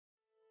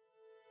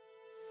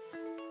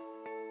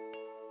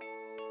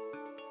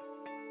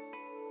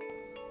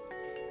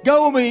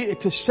Go with me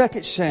to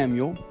 2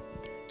 Samuel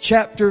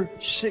chapter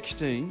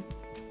 16.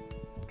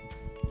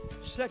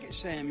 2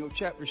 Samuel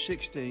chapter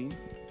 16.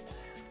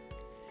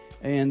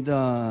 And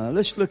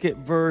let's look at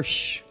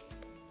verse,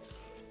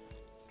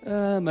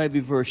 maybe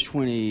verse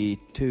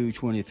 22,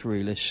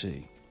 23. Let's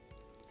see.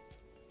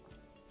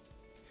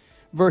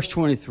 Verse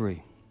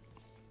 23.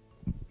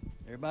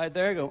 Everybody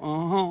there go,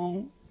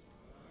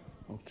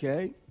 uh-huh.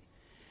 Okay.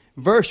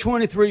 Verse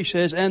 23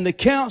 says, and the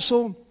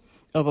counsel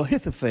of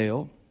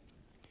Ahithophel,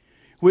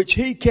 which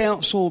he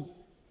counseled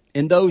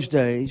in those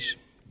days,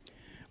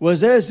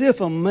 was as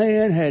if a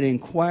man had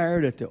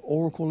inquired at the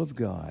oracle of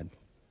God.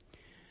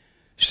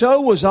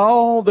 So was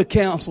all the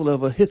counsel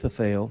of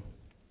Ahithophel,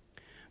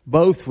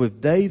 both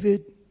with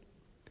David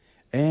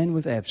and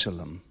with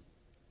Absalom.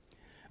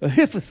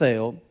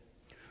 Ahithophel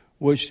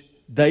was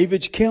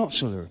David's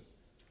counselor.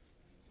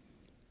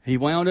 He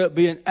wound up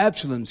being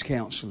Absalom's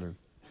counselor.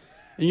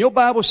 And your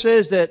Bible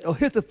says that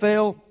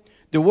Ahithophel,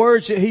 the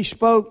words that he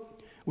spoke,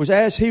 was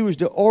as he was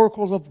the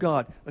oracle of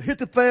God.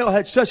 Ahithophel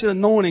had such an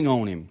anointing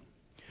on him,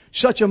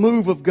 such a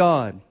move of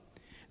God,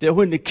 that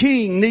when the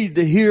king needed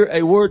to hear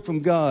a word from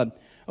God,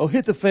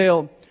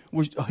 Ahithophel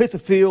was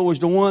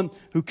the one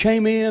who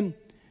came in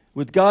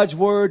with God's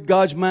word,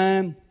 God's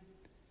mind,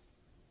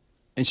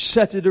 and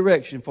set the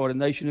direction for the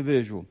nation of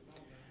Israel.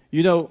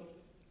 You know,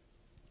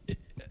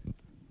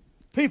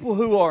 people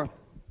who are,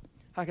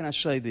 how can I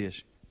say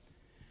this?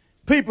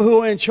 People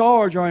who are in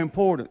charge are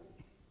important.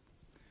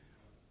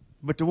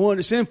 But the one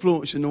that's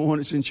influencing the one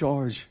that's in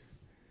charge,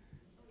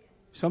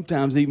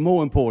 sometimes even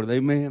more important.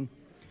 Amen.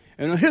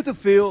 And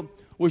Ahithophel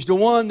was the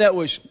one that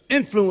was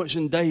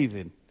influencing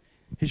David.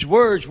 His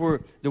words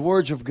were the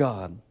words of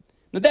God.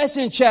 Now that's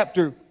in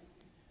chapter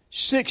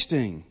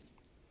 16.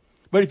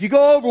 But if you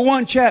go over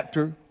one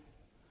chapter,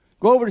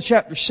 go over to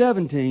chapter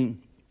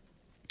 17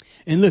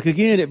 and look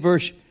again at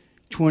verse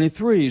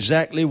 23,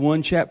 exactly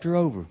one chapter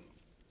over.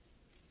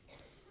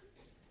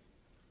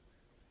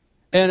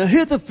 And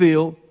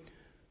Ahithophel,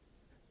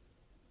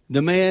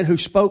 the man who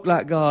spoke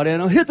like God,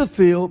 and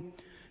Ahithophel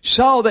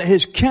saw that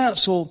his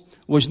counsel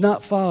was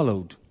not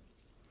followed.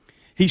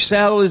 He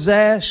saddled his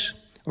ass,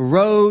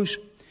 arose,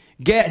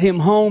 gat him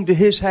home to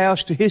his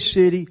house, to his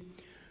city.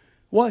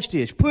 Watch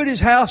this. Put his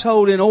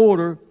household in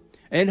order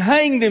and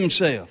hanged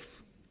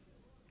himself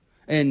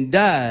and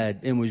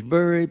died and was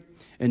buried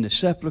in the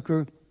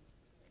sepulchre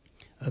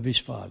of his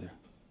father.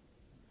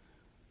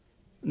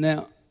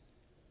 Now,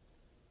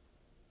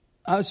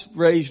 I was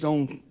raised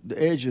on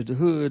the edge of the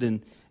hood,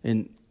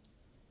 and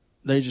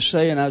there's a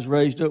saying I was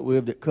raised up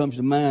with that comes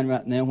to mind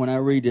right now when I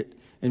read it.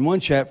 In one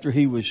chapter,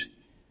 he was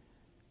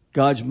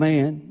God's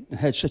man and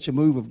had such a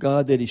move of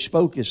God that he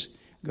spoke as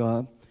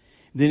God.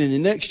 Then in the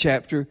next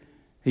chapter,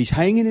 he's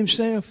hanging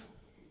himself.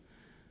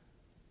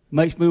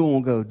 Makes me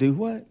want to go, do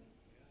what?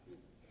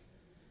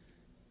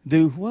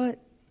 Do what?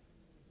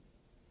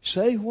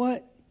 Say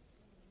what?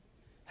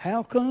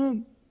 How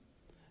come?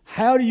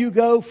 How do you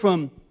go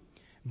from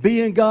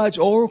being God's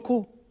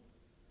oracle?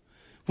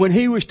 When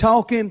he was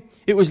talking,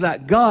 it was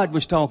like God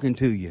was talking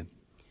to you.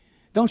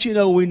 Don't you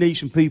know we need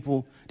some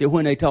people that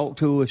when they talk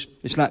to us,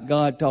 it's like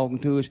God talking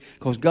to us?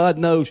 Because God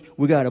knows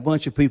we got a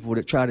bunch of people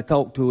that try to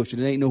talk to us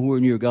and it ain't nowhere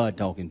near God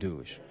talking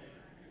to us.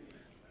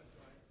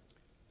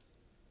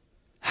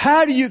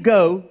 How do you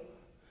go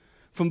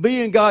from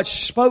being God's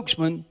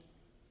spokesman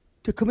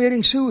to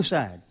committing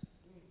suicide?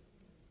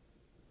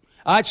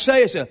 I'd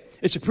say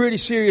it's a pretty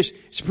serious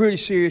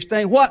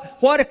thing.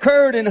 What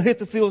occurred in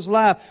Ahithophel's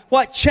life?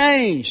 What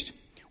changed?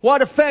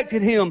 What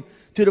affected him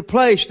to the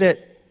place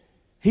that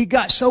he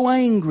got so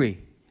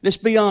angry? Let's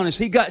be honest.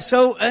 He got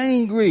so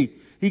angry.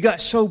 He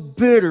got so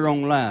bitter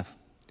on life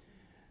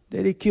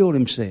that he killed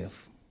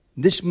himself.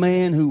 This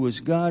man who was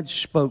God's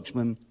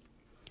spokesman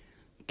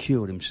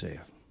killed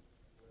himself.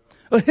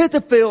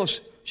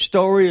 Ahithophel's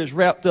story is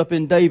wrapped up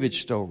in David's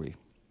story.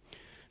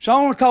 So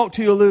I want to talk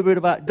to you a little bit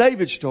about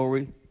David's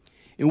story,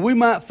 and we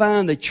might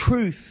find the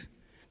truth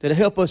that'll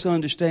help us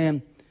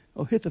understand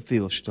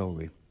Ahithophel's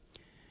story.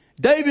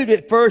 David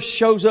at first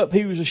shows up,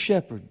 he was a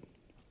shepherd.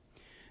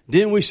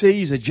 Then we see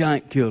he's a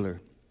giant killer.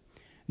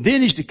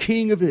 Then he's the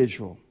king of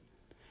Israel.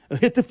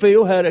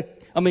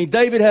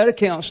 David had a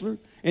counselor,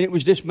 and it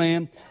was this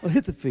man,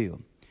 Ahithophel.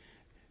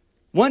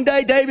 One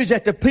day David's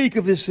at the peak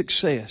of his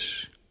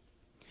success.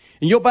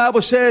 And your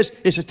Bible says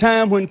it's a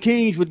time when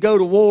kings would go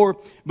to war,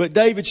 but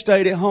David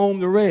stayed at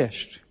home to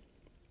rest.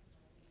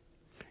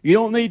 You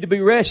don't need to be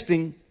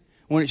resting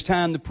when it's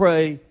time to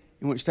pray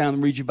and when it's time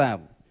to read your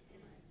Bible.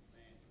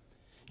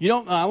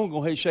 I won't go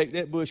ahead and shake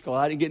that bush because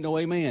I didn't get no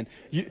amen.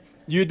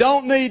 You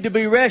don't need to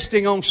be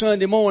resting on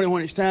Sunday morning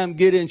when it's time to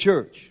get in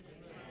church.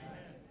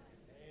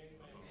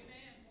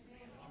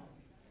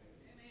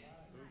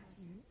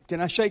 Can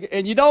I shake it?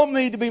 And you don't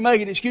need to be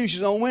making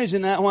excuses on Wednesday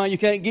night why you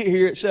can't get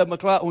here at 7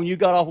 o'clock when you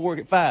got off work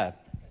at 5.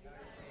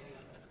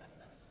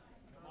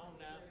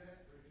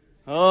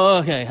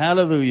 Okay,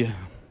 hallelujah.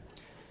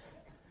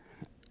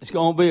 It's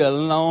going to be a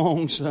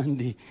long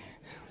Sunday.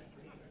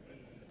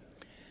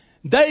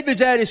 David's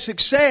at his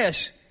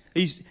success,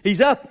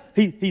 He's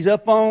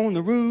up on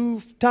the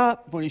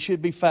rooftop when he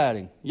should be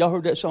fighting. Y'all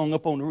heard that song,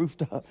 Up on the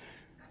Rooftop?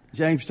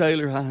 James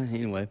Taylor.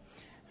 Anyway.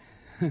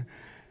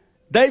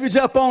 David's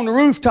up on the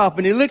rooftop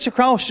and he looks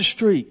across the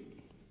street.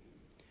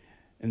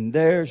 And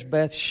there's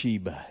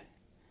Bathsheba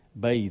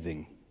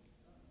bathing.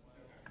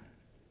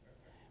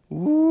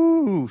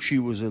 Woo, she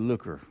was a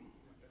looker.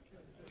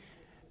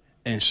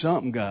 And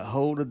something got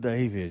hold of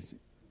David.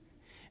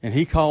 And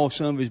he called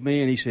some of his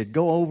men. He said,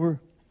 go over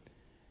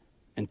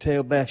and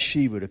tell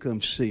Bathsheba to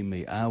come see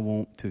me. I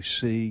want to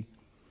see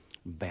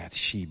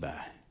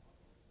Bathsheba.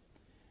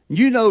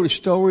 You know the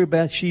story.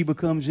 Bathsheba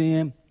comes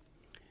in.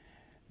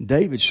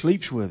 David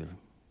sleeps with her.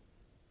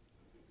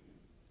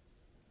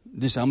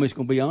 I'm just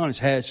going to be honest,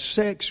 has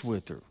sex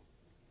with her.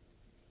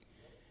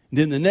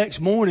 Then the next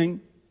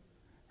morning,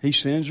 he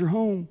sends her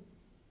home.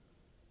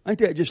 Ain't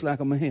that just like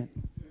a man?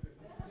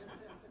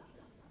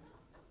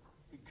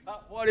 He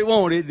got what he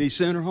wanted, and he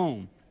sent her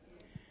home.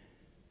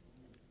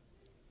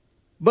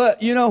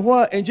 But you know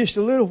what? In just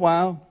a little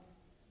while,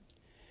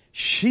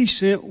 she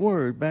sent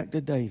word back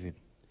to David.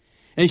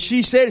 And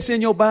she said, it's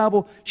in your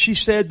Bible, she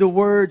said the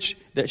words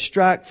that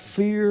strike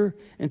fear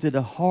into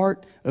the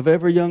heart of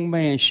every young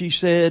man. She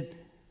said,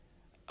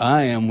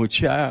 I am with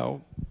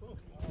child.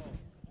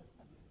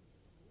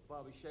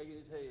 Bobby's shaking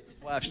his head.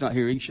 His wife's not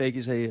here. He can shake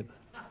his head.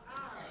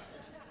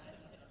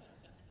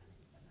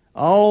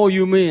 All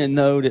you men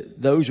know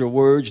that those are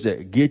words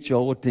that get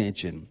your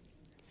attention.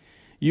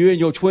 You in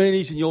your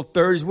 20s and your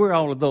 30s, we're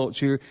all adults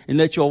here, and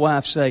let your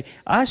wife say,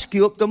 I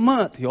skipped a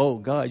month. Oh,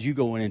 God, you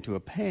going into a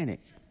panic.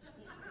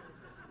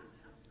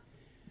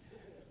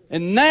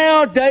 And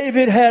now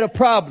David had a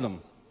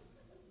problem.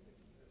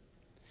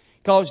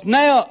 Because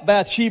now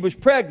Bathsheba's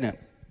pregnant.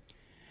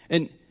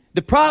 And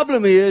the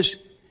problem is,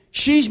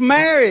 she's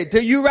married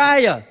to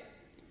Uriah.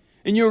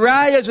 And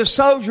Uriah is a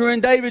soldier in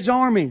David's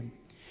army.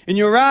 And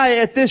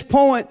Uriah at this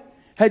point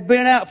had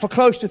been out for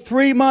close to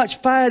 3 months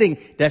fighting.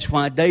 That's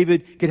why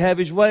David could have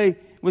his way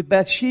with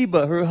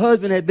Bathsheba. Her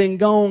husband had been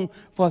gone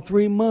for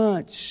 3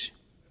 months.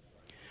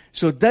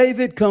 So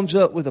David comes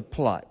up with a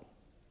plot.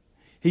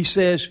 He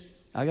says,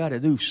 I got to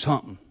do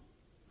something.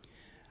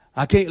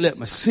 I can't let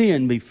my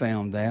sin be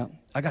found out.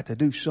 I got to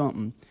do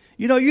something.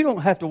 You know, you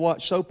don't have to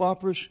watch soap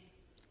operas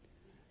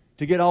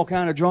to get all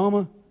kind of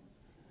drama.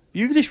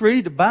 You can just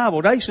read the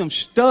Bible. There's some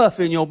stuff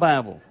in your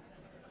Bible.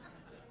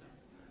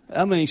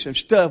 I mean, some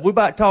stuff. We're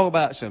about to talk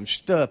about some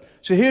stuff.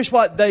 So here's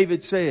what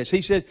David says.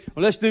 He says,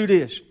 well, let's do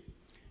this.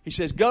 He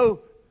says,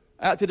 go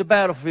out to the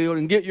battlefield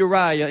and get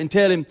Uriah and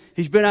tell him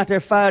he's been out there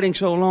fighting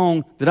so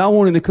long that I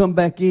want him to come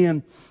back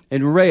in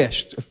and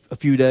rest a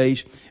few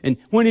days. And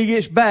when he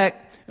gets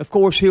back, of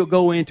course, he'll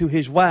go into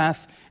his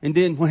wife. And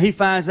then when he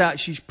finds out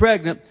she's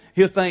pregnant,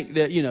 he'll think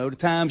that, you know, the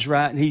time's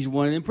right and he's the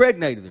one that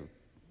impregnated her.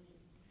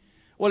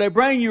 Well, they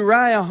bring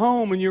Uriah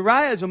home, and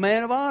Uriah's a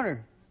man of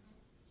honor.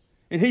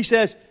 And he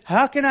says,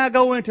 how can I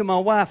go into my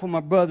wife when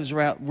my brothers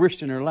are out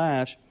risking their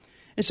lives?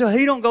 And so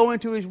he don't go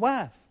into his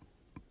wife.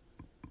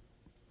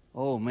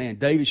 Oh, man,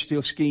 David's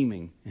still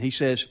scheming. And he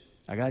says,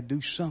 I got to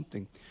do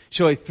something.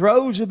 So he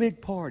throws a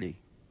big party.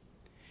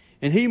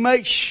 And he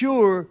makes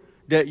sure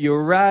that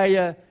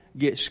Uriah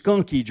gets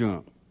skunky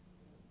drunk.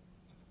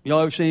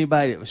 Y'all ever seen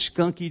anybody that was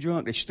skunky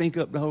drunk? They stink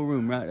up the whole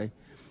room, right?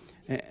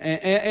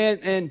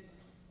 And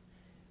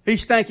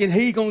he's thinking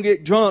he's going to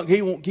get drunk.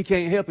 He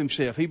can't help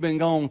himself. He's been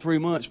gone 3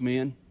 months,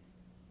 men.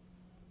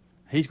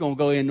 He's going to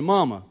go into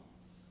mama.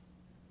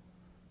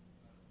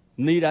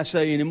 Need I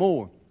say any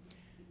more?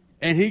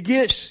 And he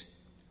gets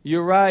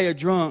Uriah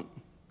drunk,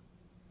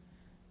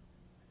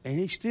 and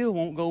he still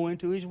won't go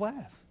into his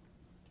wife.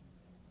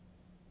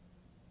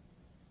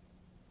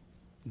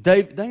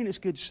 David, Dana, it's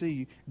good to see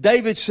you.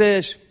 David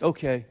says,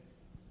 okay,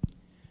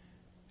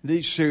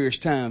 these serious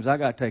times, I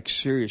got to take a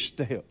serious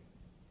step.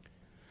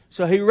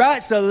 So he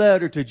writes a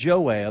letter to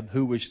Joab,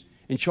 who was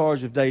in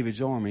charge of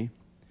David's army,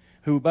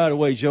 who, by the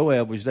way,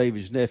 Joab was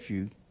David's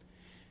nephew.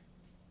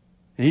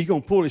 And he's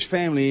going to pull his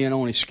family in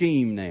on his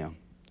scheme now.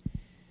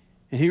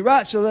 And he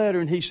writes a letter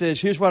and he says,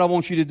 here's what I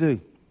want you to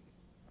do.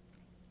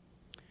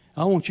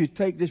 I want you to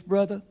take this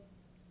brother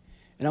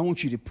and I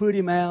want you to put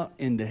him out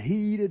in the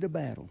heat of the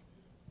battle.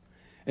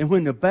 And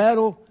when the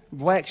battle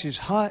waxes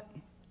hot,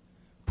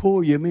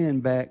 pull your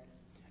men back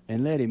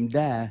and let him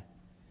die.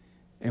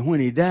 And when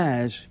he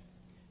dies,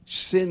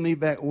 send me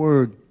back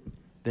word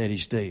that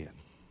he's dead.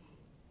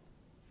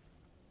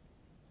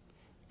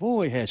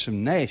 Boy, he had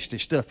some nasty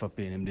stuff up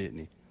in him, didn't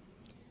he?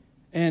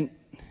 And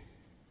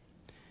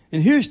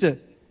here's the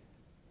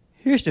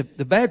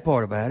bad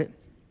part about it.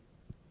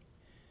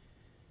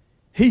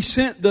 He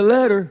sent the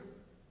letter.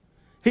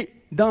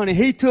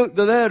 He took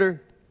the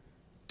letter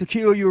to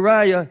kill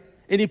Uriah,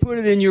 and he put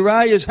it in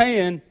Uriah's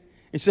hand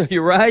and said,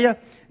 Uriah,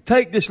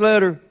 take this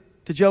letter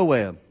to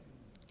Joab.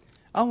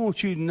 I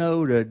want you to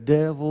know the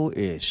devil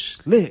is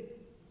slick.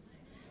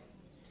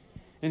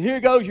 And here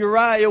goes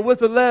Uriah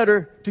with a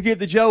letter to give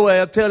to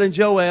Joab, telling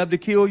Joab to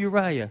kill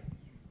Uriah.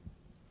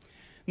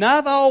 Now,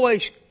 I've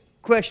always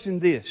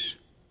questioned this.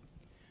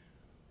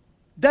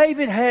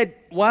 David had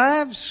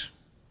wives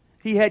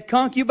He had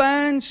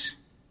concubines.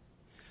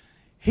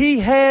 He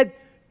had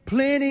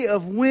plenty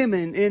of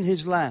women in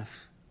his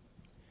life.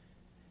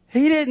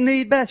 He didn't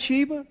need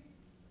Bathsheba.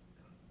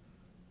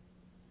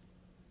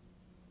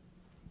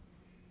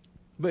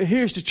 But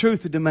here's the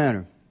truth of the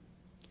matter.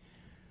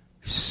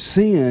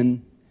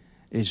 Sin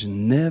is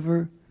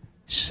never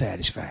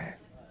satisfied.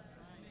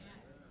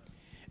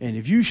 And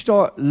if you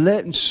start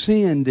letting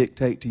sin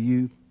dictate to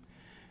you,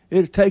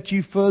 it'll take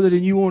you further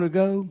than you want to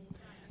go.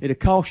 It'll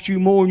cost you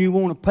more than you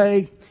want to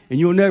pay. And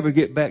you'll never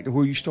get back to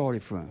where you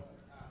started from.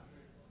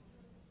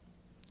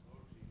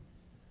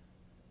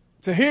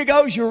 So here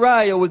goes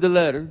Uriah with the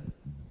letter.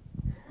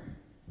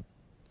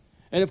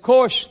 And of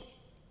course,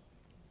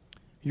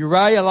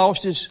 Uriah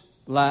lost his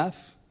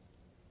life.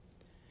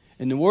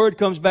 And the word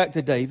comes back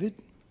to David.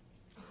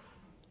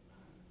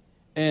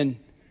 And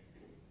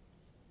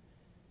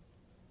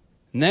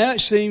now it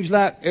seems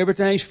like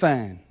everything's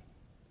fine.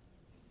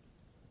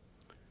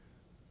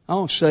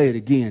 I'll say it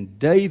again.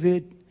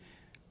 David,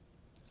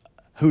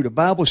 who the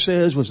Bible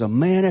says was a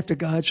man after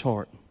God's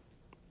heart,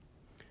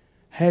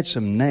 had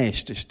some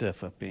nasty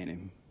stuff up in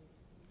him.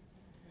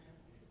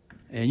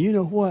 And you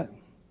know what?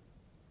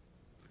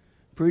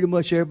 Pretty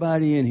much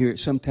everybody in here at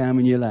some time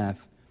in your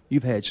life,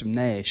 you've had some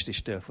nasty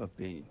stuff up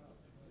in you.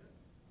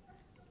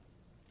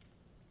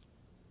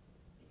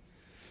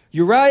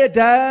 Uriah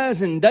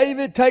dies and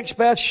David takes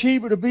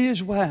Bathsheba to be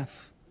his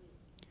wife.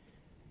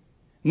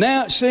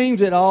 Now it seems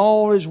that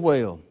all is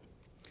well.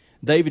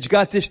 David's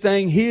got this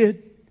thing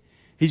hid.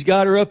 He's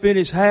got her up in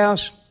his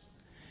house.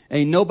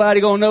 Ain't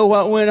nobody going to know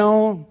what went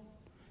on.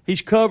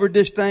 He's covered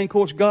this thing. Of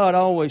course, God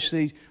always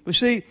sees. But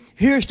see,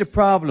 here's the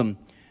problem.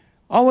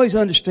 Always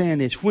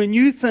understand this. When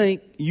you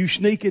think you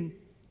sneaking,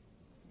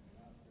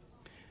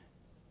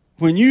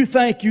 when you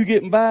think you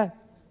getting by,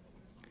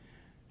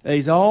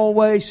 there's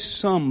always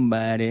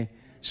somebody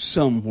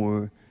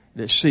somewhere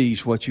that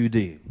sees what you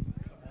did.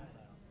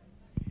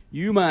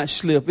 You might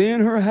slip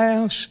in her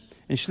house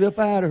and slip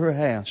out of her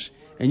house.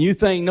 And you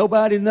think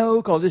nobody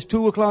knows because it's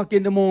 2 o'clock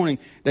in the morning.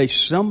 There's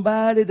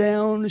somebody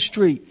down the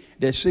street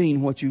that's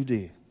seen what you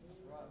did.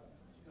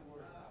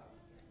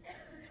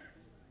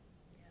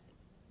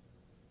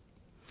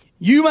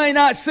 You may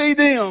not see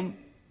them,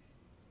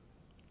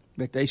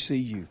 but they see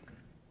you.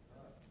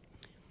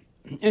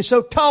 And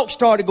so talk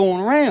started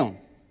going around.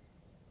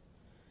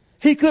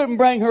 He couldn't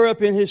bring her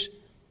up in his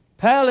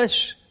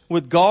palace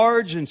with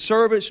guards and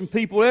servants and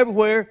people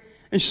everywhere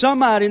and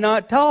somebody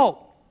not talk.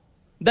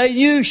 They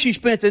knew she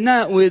spent the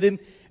night with him,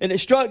 and it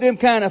struck them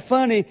kind of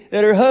funny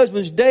that her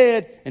husband's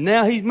dead and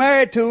now he's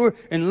married to her,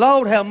 and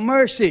Lord have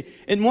mercy,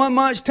 in 1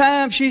 month's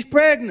time she's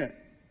pregnant.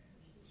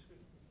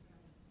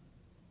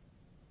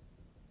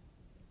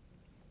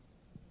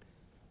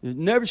 It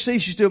never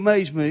ceases to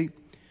amaze me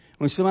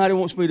when somebody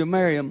wants me to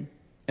marry them,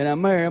 and I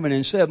marry them, and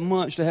in 7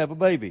 months to have a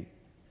baby.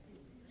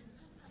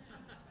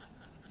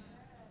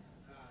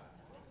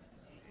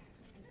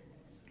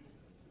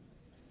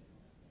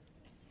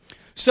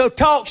 So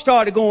talk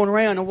started going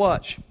around and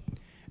watch.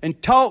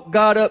 And talk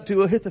got up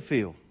to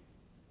Ahithophel,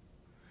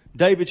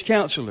 David's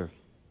counselor,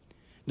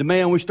 the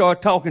man we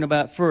started talking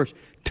about first.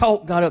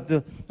 Talk got up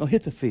to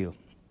Ahithophel.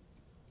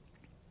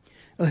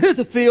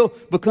 Ahithophel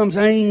becomes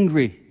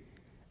angry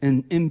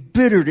and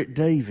embittered at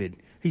David.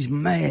 He's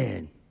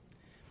mad.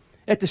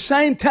 At the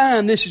same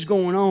time this is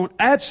going on,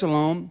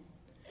 Absalom,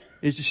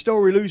 is the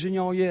story losing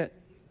y'all yet?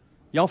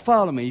 Y'all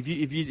follow me.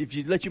 If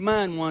you let your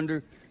mind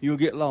wander, you'll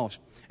get lost.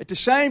 At the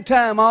same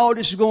time, all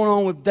this is going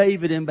on with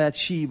David and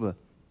Bathsheba.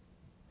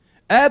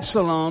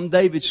 Absalom,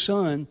 David's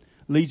son,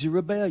 leads a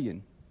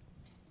rebellion.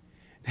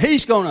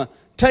 He's going to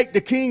take the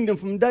kingdom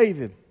from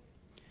David.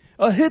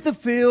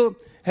 Ahithophel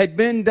had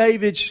been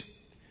David's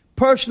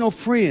personal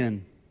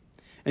friend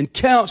and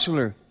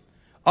counselor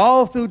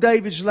all through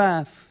David's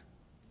life.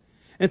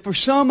 And for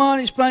some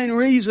unexplained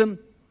reason,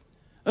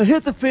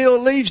 Ahithophel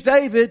leaves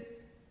David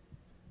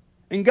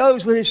and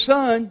goes with his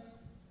son.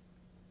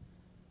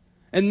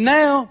 And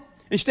now,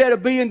 instead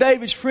of being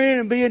David's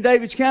friend and being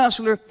David's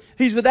counselor,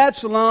 he's with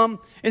Absalom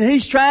and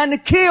he's trying to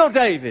kill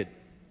David.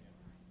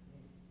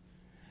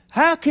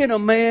 How can a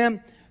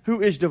man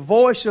who is the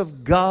voice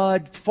of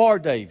God for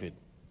David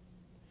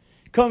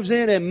comes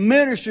in and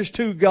ministers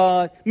to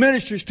God,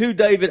 ministers to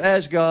David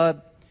as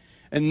God,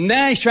 and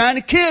now he's trying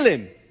to kill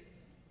him?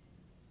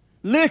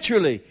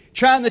 Literally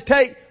trying to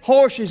take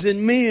horses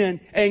and men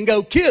and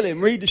go kill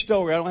him. Read the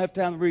story. I don't have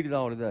time to read it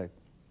all today.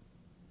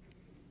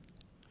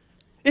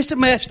 It's a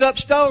messed up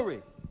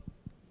story.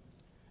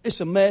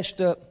 It's a messed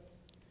up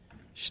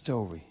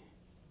story.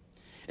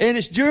 And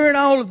it's during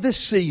all of this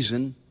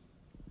season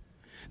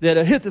that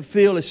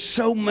Ahithophel is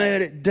so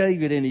mad at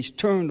David and he's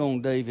turned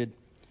on David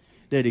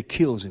that he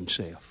kills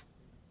himself.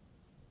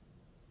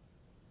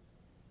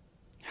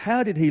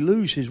 How did he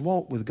lose his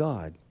walk with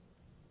God?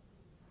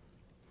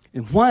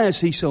 And why is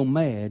he so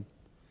mad?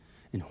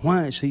 And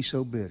why is he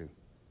so bitter?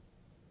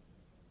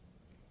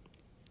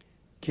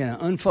 Can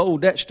I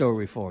unfold that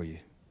story for you?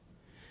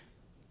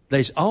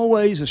 There's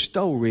always a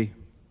story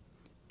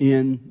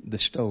in the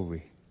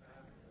story.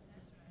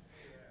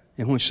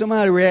 And when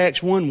somebody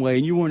reacts one way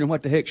and you're wondering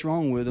what the heck's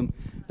wrong with them,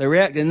 they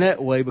react in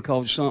that way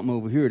because of something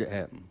over here that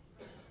happened.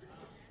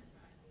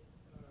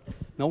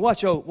 Now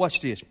watch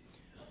this.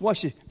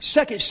 Watch this.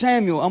 2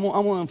 Samuel, I'm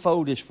going to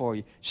unfold this for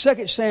you.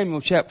 2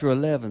 Samuel chapter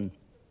 11.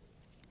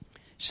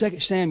 2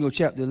 Samuel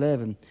chapter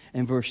 11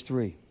 and verse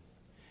 3.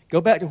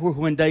 Go back to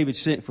when David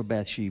sent for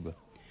Bathsheba.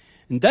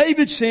 And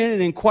David sent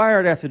and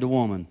inquired after the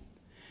woman.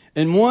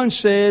 And one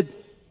said,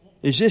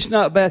 is this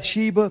not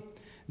Bathsheba,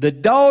 the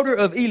daughter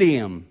of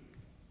Eliam?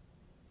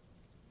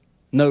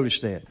 Notice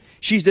that.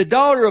 She's the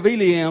daughter of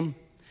Eliam,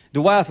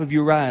 the wife of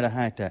Uriah the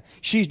Hittite.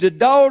 She's the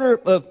daughter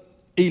of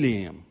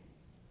Eliam.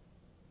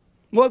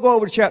 We'll go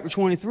over to chapter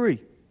 23.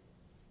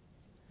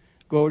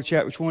 Go over to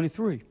chapter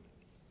 23.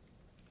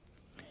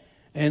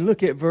 And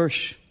look at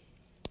verse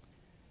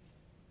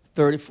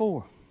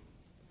 34.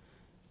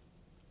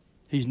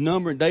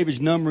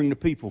 David's numbering the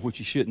people, which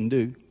he shouldn't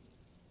do.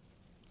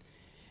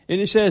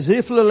 And it says,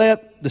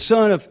 Iphilaleth, the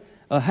son of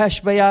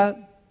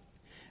Hashbaiah,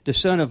 the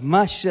son of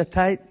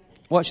Mashathite.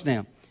 Watch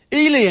now.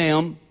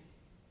 Eliam,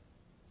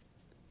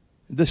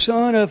 the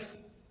son of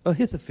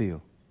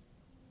Ahithophel.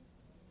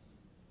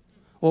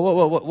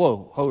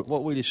 Whoa. Hold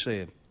what we just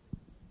said.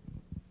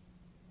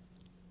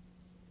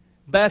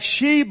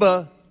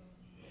 Bathsheba,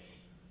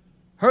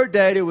 her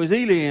daddy was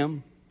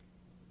Eliam.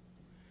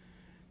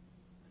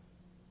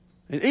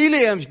 And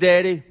Eliam's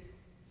daddy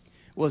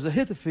was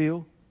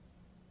Ahithophel.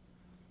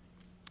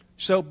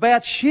 So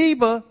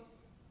Bathsheba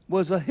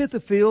was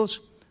Ahithophel's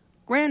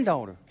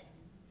granddaughter.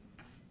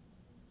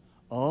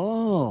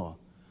 Oh,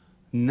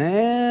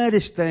 now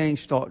this thing's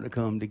starting to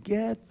come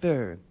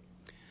together.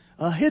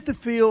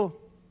 Ahithophel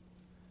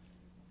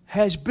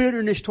has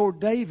bitterness toward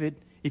David.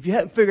 If you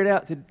haven't figured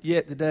out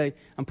yet today,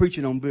 I'm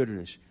preaching on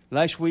bitterness.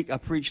 Last week I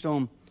preached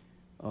on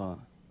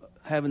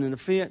having an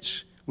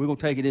offense. We're going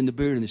to take it into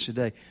bitterness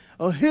today.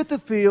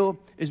 Ahithophel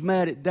is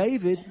mad at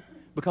David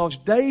because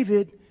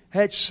David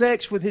had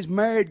sex with his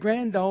married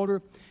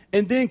granddaughter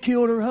and then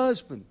killed her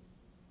husband.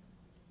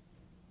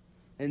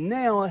 And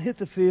now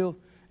Ahithophel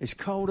is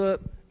caught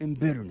up in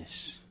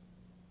bitterness.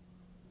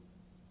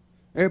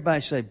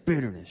 Everybody say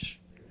bitterness.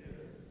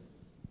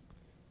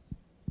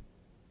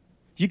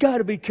 You got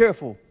to be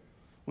careful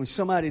when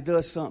somebody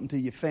does something to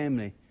your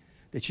family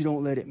that you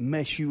don't let it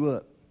mess you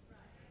up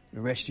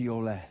the rest of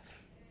your life.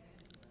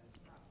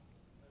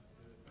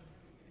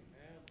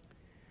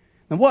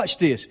 Now watch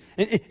this.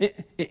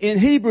 In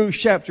Hebrews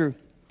chapter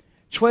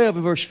 12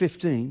 and verse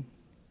 15.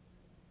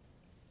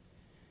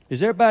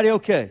 Is everybody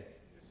okay?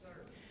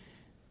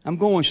 I'm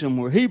going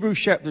somewhere. Hebrews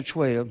chapter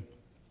 12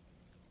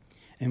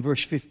 and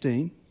verse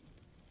 15.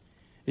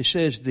 It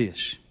says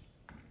this.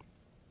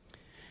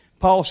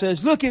 Paul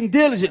says, looking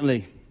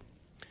diligently,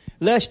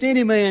 lest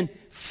any man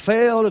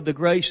fail of the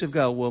grace of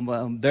God.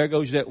 Well, there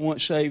goes that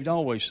once saved,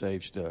 always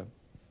saved stuff.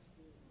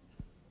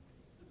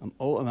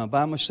 I'm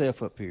by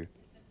myself up here.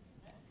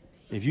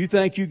 If you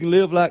think you can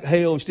live like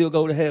hell and still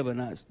go to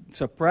heaven,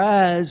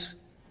 surprise.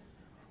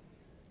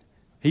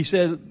 He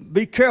said,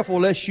 be careful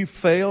lest you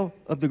fail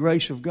of the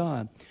grace of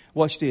God.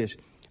 Watch this.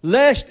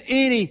 Lest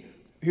any,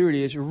 here it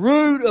is,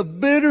 root of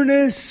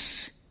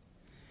bitterness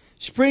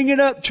springing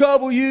up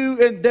trouble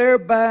you, and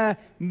thereby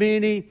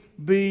many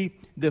be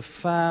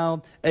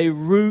defiled. A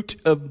root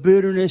of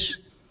bitterness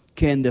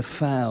can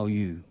defile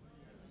you.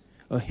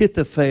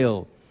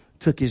 Ahithophel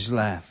took his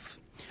life.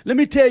 Let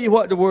me tell you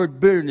what the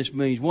word bitterness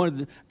means.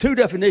 One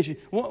definition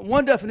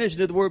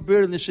of the word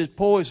bitterness is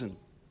poison.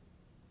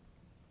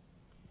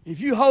 If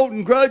you're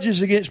holding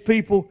grudges against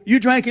people, you're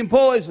drinking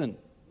poison.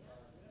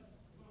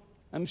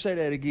 Let me say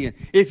that again.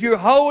 If you're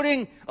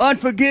holding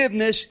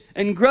unforgiveness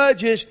and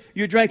grudges,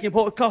 you're drinking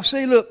poison. Because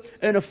see, look,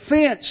 an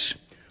offense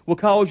will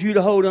cause you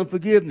to hold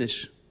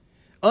unforgiveness.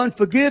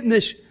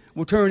 Unforgiveness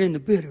will turn into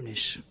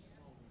bitterness.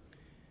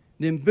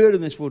 Then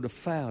bitterness will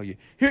defile you.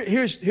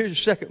 Here's the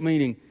second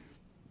meaning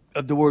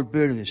of the word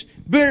bitterness.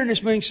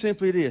 Bitterness means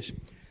simply this: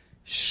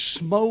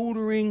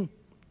 smoldering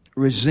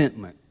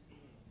resentment.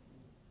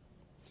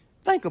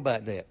 Think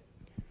about that.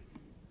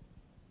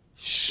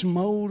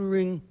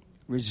 Smoldering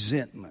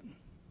resentment.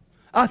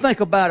 I think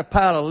about a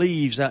pile of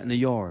leaves out in the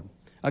yard.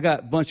 I got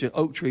a bunch of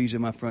oak trees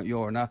in my front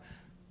yard, and I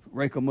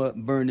rake them up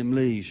and burn them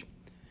leaves.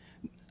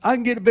 I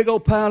can get a big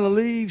old pile of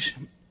leaves,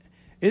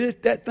 and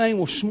that thing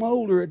will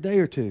smolder a day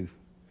or two.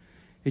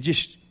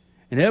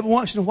 And every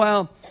once in a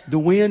while, the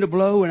wind will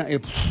blow, and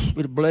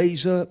it'll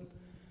blaze up.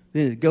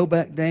 Then it'll go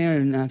back down,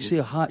 and I see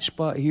a hot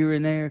spot here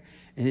and there.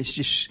 And it's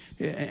just,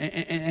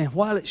 and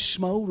while it's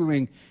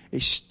smoldering,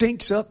 it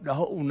stinks up the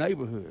whole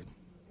neighborhood.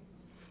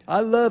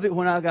 I love it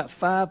when I got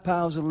 5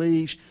 piles of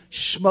leaves,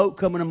 smoke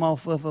coming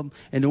off of them,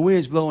 and the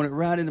wind's blowing it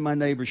right into my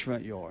neighbor's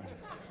front yard.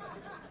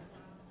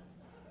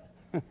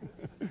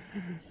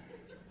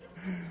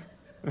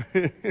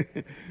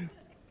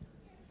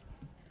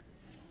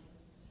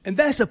 And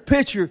that's a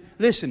picture,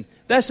 listen,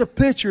 that's a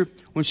picture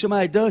when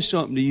somebody does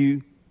something to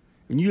you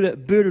and you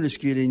let bitterness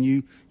get in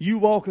you, you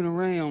walking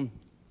around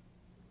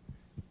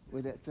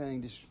with that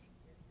thing just.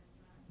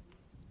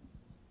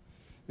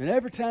 And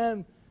every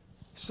time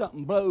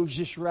something blows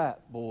just right,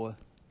 boy,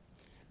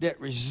 that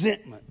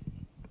resentment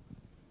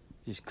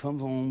just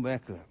comes on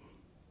back up.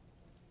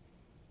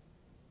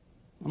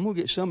 I'm going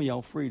to get some of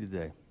y'all free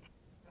today.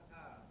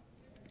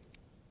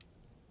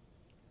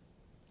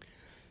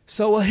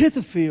 So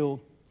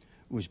Ahithophel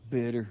was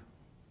bitter.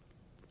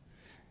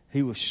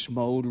 He was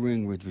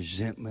smoldering with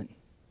resentment.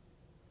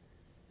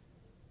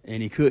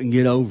 And he couldn't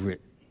get over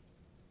it.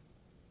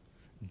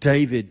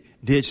 David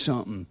did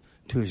something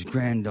to his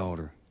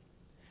granddaughter.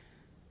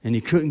 And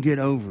he couldn't get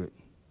over it.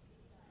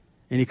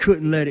 And he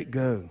couldn't let it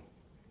go.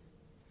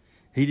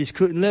 He just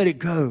couldn't let it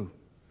go.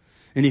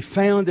 And he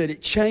found that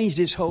it changed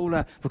his whole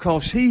life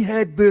because he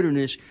had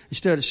bitterness.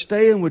 Instead of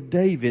staying with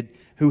David,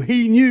 who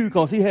he knew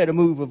because he had a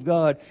move of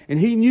God, and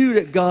he knew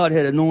that God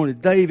had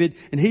anointed David,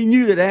 and he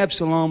knew that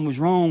Absalom was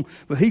wrong,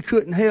 but he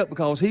couldn't help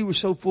because he was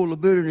so full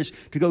of bitterness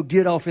to go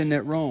get off in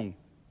that wrong.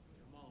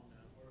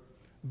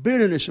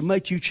 Bitterness will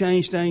make you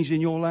change things in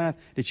your life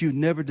that you'd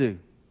never do.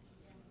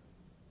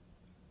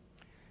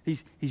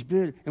 He's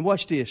bitter. And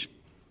watch this.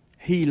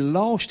 He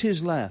lost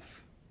his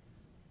life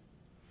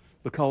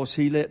because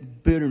he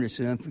let bitterness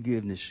and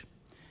unforgiveness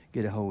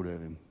get a hold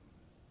of him.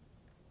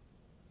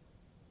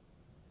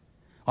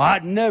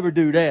 I'd never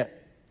do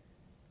that.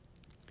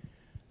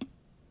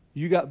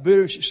 You got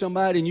bitterness at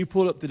somebody and you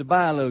pull up to the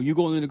buy low. You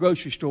go in the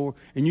grocery store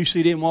and you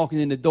see them walking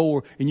in the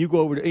door and you go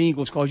over to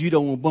Ingles because you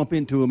don't want to bump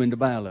into them in the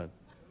buy low.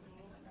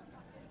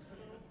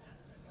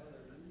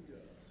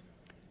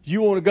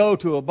 You want to go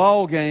to a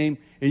ball game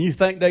and you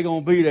think they're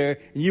going to be there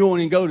and you won't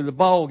even go to the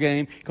ball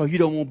game because you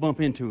don't want to bump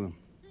into them.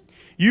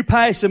 You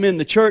pass them in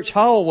the church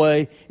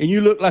hallway and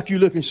you look like you're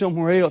looking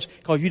somewhere else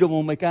because you don't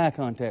want to make eye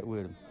contact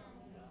with them.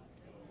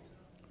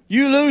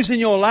 You're losing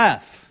your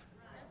life.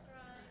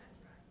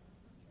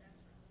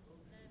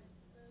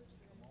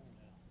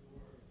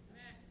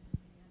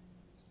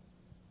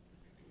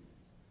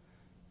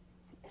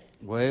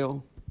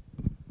 Well,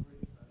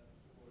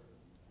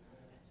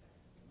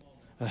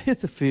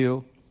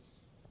 Ahithophel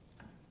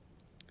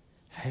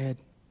had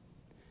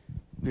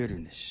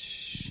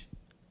bitterness.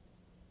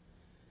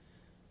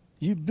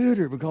 You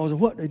bitter because of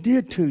what they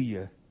did to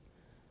you.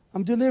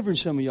 I'm delivering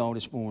some of y'all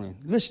this morning.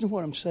 Listen to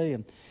what I'm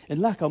saying. And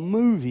like a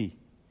movie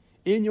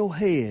in your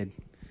head,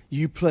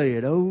 you play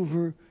it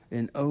over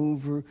and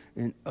over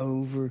and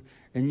over,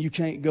 and you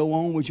can't go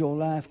on with your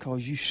life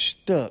because you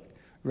stuck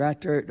right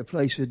there at the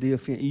place of the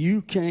offense.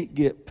 You can't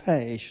get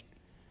past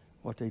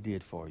what they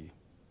did for you,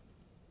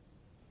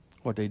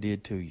 what they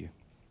did to you.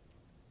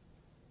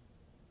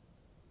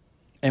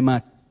 Am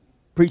I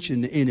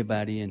preaching to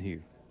anybody in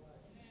here?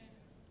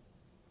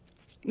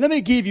 Let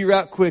me give you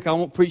right quick, I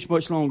won't preach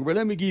much longer, but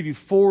let me give you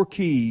 4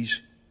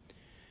 keys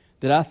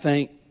that I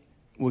think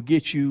will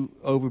get you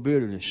over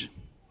bitterness.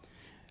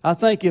 I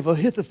think if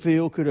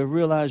Ahithophel could have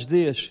realized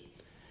this,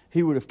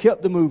 he would have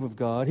kept the move of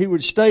God. He would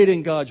have stayed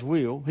in God's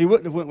will. He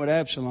wouldn't have went with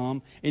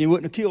Absalom, and he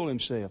wouldn't have killed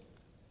himself.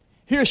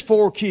 Here's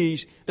 4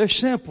 keys. They're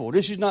simple.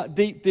 This is not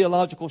deep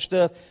theological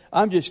stuff.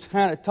 I'm just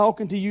kind of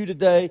talking to you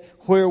today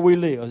where we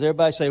live. Does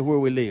everybody say where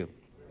we live?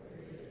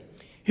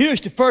 Here's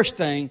the first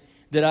thing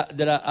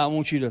that I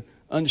want you to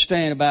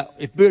understand about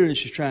if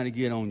bitterness is trying to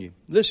get on you.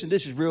 Listen,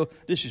 this is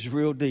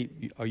real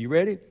deep. Are you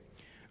ready?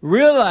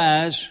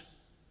 Realize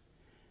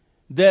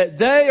that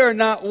they are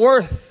not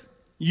worth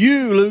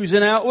you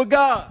losing out with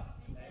God.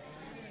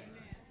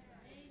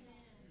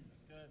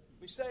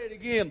 We say it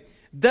again.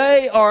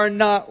 They are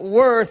not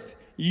worth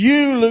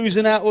you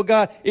losing out with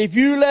God. If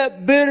you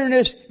let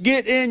bitterness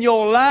get in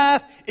your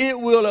life, it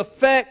will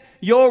affect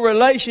your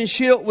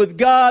relationship with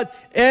God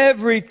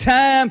every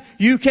time.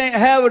 You can't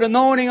have an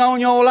anointing on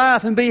your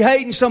life and be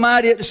hating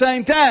somebody at the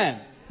same time.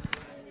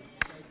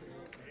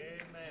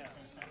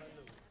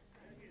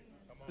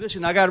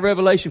 Listen, I got a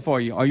revelation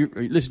for you.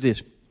 Listen to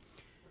this.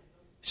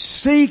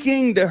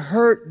 Seeking to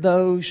hurt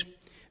those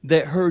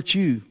that hurt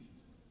you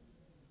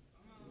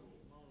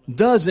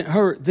doesn't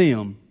hurt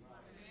them.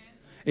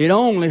 It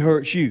only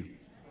hurts you.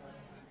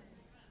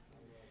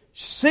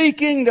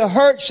 Seeking to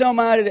hurt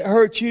somebody that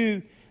hurts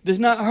you does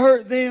not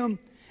hurt them.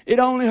 It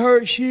only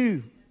hurts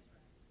you.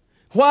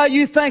 Why are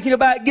you thinking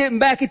about getting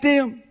back at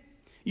them?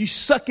 You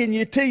sucking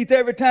your teeth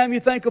every time you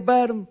think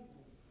about them.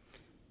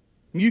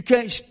 You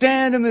can't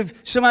stand them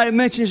if somebody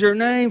mentions their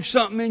name,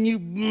 something in you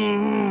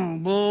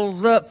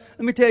bulls up.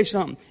 Let me tell you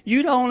something.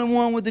 You're the only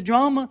one with the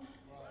drama.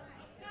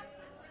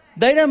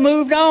 They done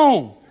moved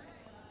on.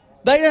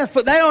 They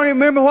don't even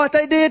remember what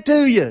they did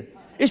to you.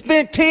 It's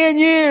been 10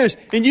 years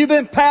and you've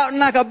been pouting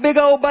like a big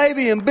old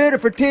baby and bitter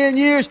for 10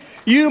 years.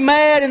 You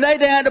mad and they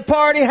down at the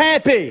party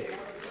happy.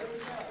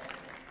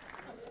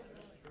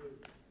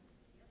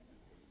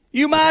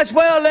 You might as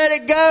well let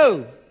it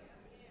go.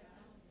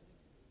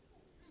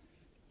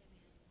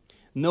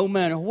 No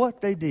matter what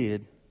they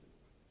did,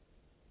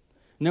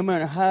 no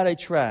matter how they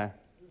try,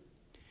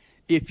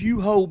 if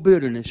you hold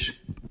bitterness,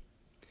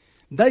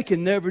 they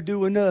can never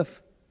do enough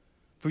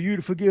for you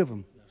to forgive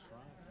them.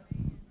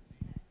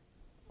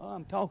 Oh,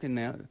 I'm talking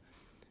now.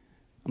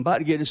 I'm about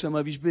to get into some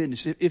of his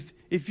business.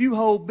 If you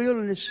hold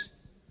bitterness,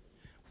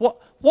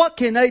 what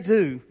can they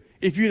do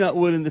if you're not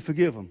willing to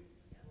forgive them?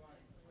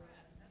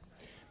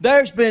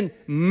 There's been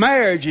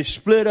marriages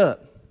split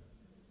up.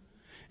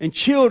 And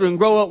children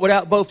grow up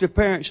without both their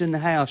parents in the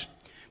house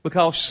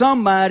because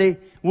somebody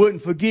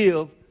wouldn't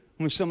forgive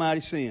when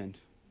somebody sinned.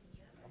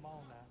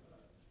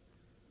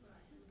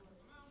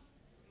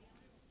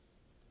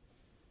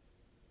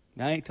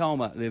 Now, I ain't talking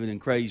about living in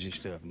crazy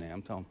stuff now.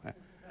 I'm talking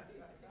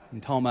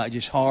about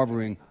just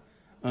harboring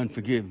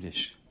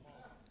unforgiveness.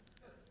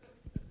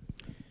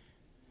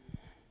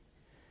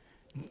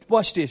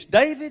 Watch this.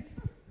 David,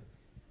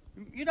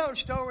 you know the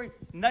story?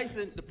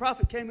 Nathan, the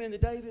prophet, came in to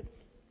David,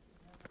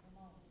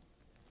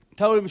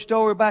 told him a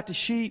story about the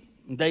sheep.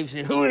 And David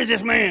said, "Who is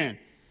this man?"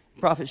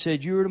 The prophet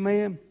said, "You're the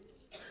man."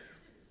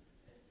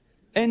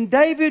 And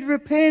David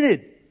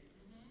repented.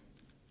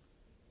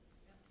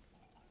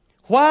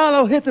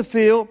 While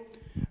Ahithophel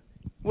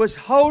was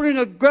holding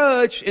a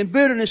grudge and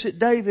bitterness at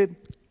David,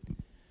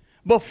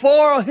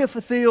 before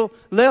Ahithophel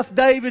left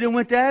David and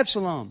went to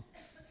Absalom,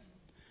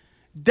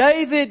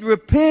 David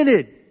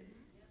repented.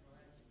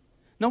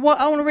 Now what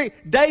I want to read,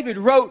 David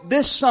wrote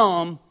this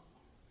psalm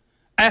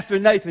after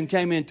Nathan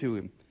came into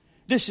him.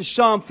 This is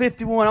Psalm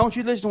 51. I want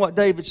you to listen to what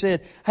David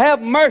said.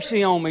 "Have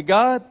mercy on me,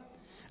 God,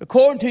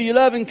 according to your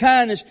loving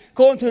kindness,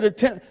 according to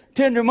the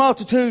tender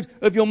multitude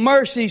of your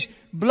mercies.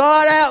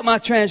 Blot out my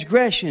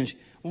transgressions.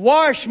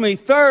 Wash me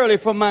thoroughly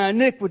from my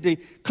iniquity.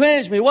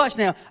 Cleanse me." Watch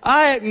now.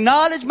 "I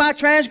acknowledge my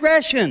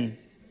transgression,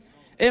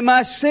 and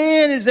my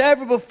sin is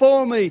ever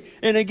before me.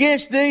 And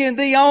against thee and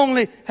thee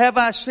only have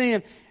I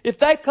sinned." If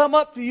they come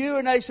up to you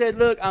and they said,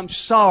 "Look, I'm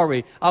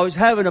sorry. I was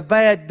having a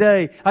bad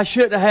day. I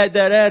shouldn't have had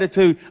that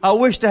attitude. I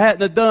wish I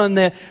hadn't have done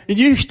that." And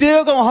you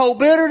still going to hold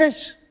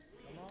bitterness?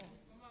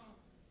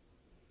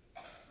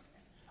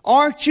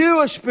 Aren't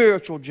you a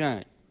spiritual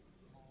giant?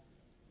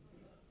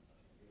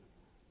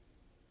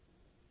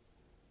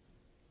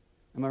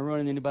 Am I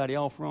running anybody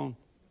off wrong?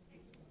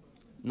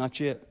 Not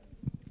yet.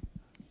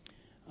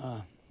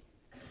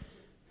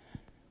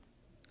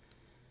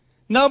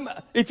 No,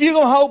 if you're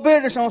going to hold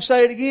bitterness, I'm going to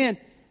say it again,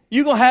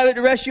 you're going to have it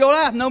the rest of your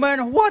life. No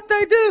matter what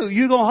they do,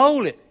 you're going to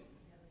hold it.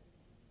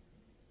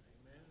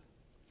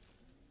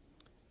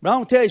 But I'm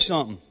going to tell you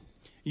something.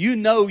 You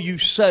know you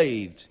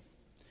saved.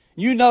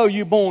 You know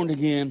you're born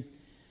again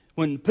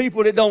when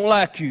people that don't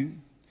like you,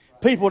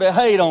 people that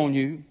hate on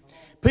you,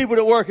 people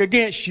that work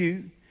against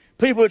you,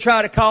 people that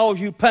try to cause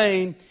you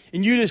pain,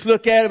 and you just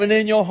look at them and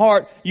in your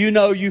heart, you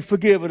know you've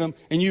forgiven them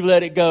and you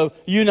let it go.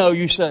 You know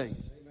you're saved.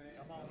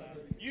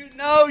 You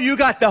know you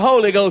got the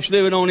Holy Ghost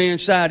living on the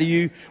inside of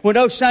you. When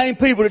those same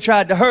people that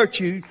tried to hurt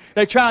you,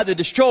 they tried to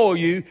destroy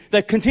you,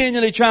 they're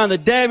continually trying to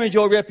damage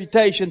your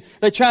reputation,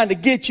 they're trying to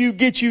get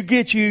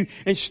you,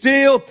 and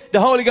still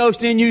the Holy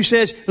Ghost in you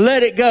says,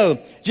 let it go.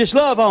 Just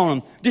love on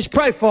them. Just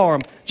pray for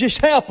them. Just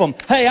help them.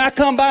 Hey, I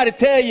come by to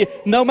tell you,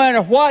 no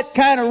matter what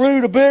kind of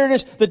root of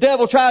bitterness the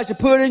devil tries to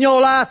put in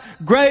your life,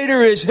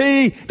 greater is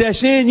He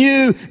that's in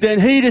you than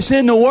he that's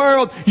in the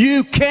world.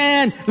 You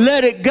can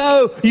let it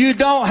go. You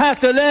don't have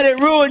to let it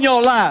ruin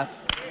your life.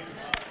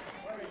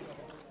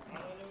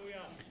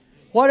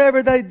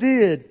 Whatever they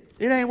did,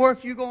 it ain't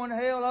worth you going to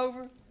hell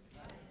over.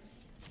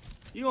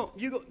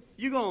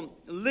 You're going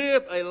to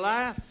live a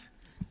life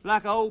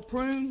like an old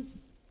prune,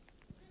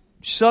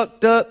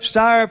 sucked up,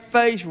 sour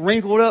face,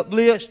 wrinkled up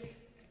lips.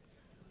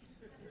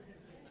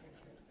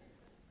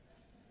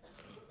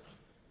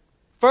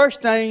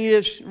 First thing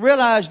is,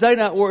 realize they're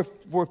not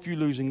worth you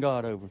losing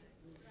God over.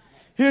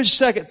 Here's the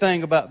second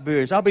thing about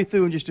bitterness. I'll be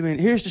through in just a minute.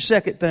 Here's the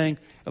second thing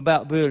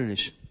about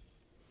bitterness.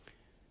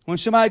 When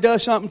somebody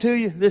does something to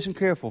you, listen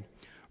careful.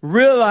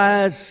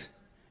 Realize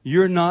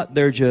you're not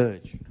their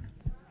judge.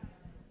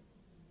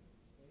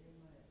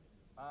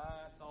 I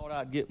thought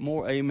I'd get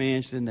more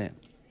amens than that.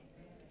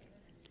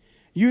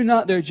 You're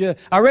not their judge.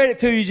 I read it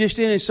to you just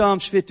in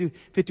Psalms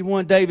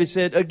 51. David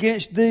said,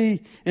 "Against thee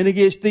and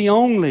against thee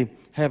only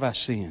have I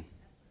sinned."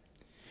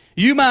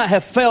 You might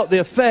have felt the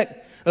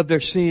effect of their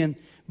sin,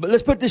 but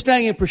let's put this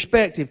thing in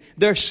perspective.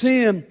 Their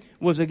sin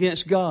was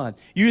against God.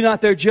 You're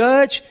not their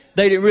judge.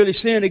 They didn't really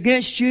sin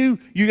against you.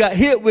 You got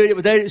hit with it,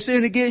 but they didn't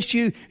sin against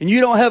you. And you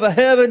don't have a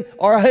heaven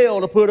or a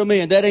hell to put them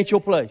in. That ain't your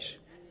place.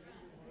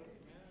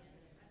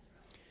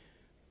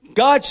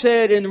 God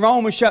said in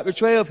Romans chapter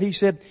 12, He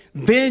said,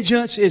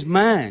 "Vengeance is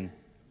mine.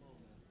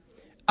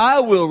 I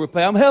will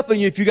repay." I'm helping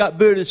you if you got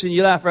bitterness in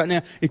your life right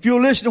now. If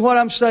you'll listen to what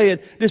I'm saying,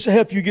 this will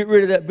help you get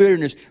rid of that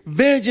bitterness.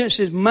 Vengeance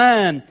is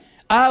mine.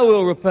 I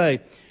will repay.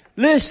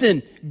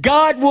 Listen,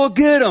 God will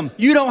get them.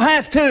 You don't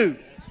have to.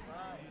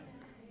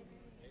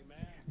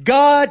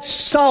 God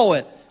saw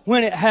it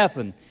when it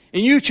happened.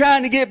 And you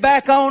trying to get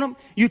back on them,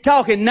 you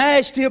talking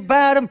nasty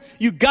about them,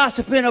 you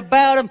gossiping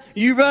about them,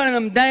 you running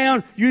them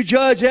down, you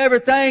judge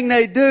everything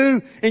they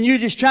do, and you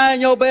just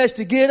trying your best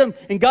to get them,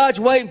 and God's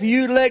waiting for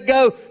you to let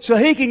go so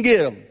He can get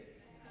them.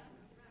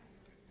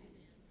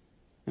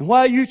 And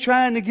while you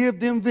trying to give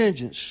them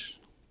vengeance,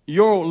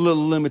 your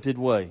little limited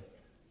way,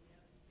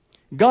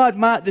 God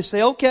might just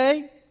say,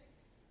 "Okay,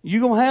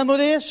 you going to handle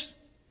this?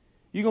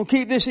 You going to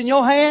keep this in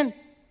your hand?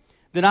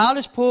 Then I'll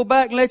just pull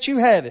back and let you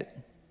have it."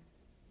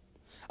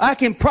 I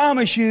can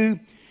promise you,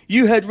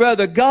 you had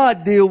rather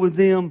God deal with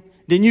them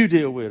then you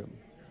deal with them.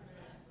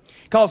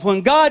 Because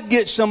when God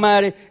gets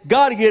somebody,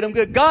 God will get them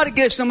good. God will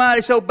get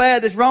somebody so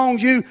bad that's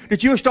wronged you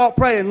that you'll start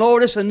praying,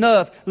 Lord, it's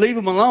enough. Leave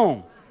them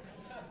alone.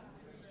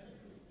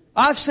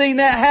 I've seen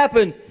that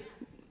happen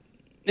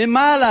in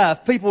my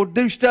life. People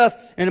do stuff,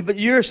 and a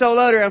year or so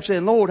later, I'm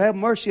saying, Lord, have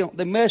mercy on them.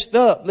 They messed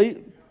up.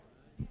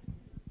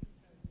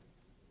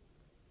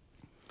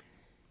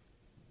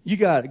 You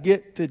got to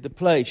get to the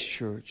place,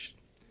 church,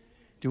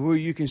 to where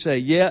you can say,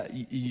 yeah,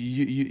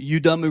 you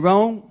done me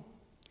wrong.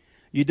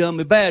 You done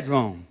me bad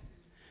wrong.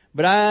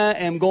 But I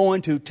am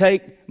going to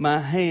take my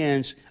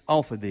hands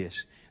off of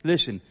this.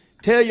 Listen,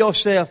 tell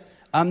yourself,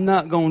 I'm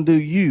not going to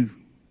do you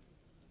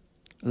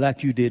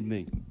like you did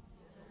me.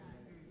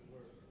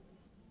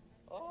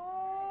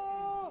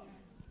 Oh,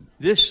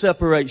 this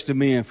separates the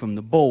men from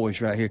the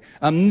boys right here.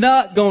 I'm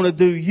not going to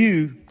do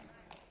you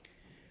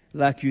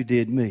like you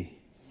did me.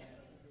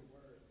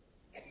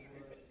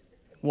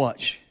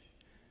 Watch.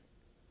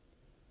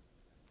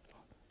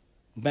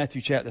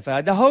 Matthew chapter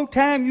 5. The whole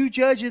time you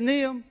judging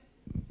them,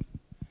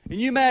 and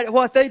you mad at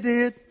what they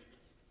did,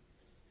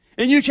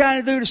 and you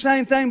trying to do the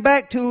same thing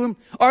back to them,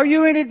 are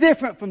you any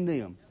different from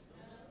them?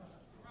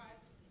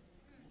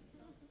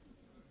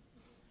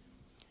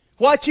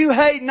 What you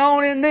hating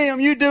on in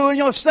them, you doing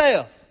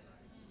yourself.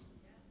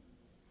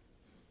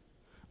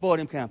 Boy,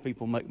 them kind of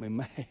people make me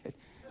mad.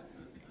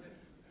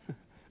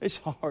 It's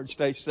hard to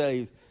stay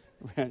saved,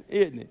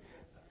 isn't it?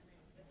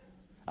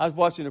 I was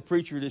watching a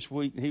preacher this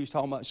week, and he was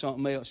talking about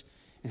something else.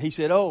 And he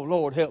said, oh,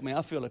 Lord, help me.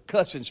 I feel a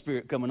cussing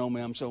spirit coming on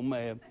me. I'm so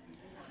mad.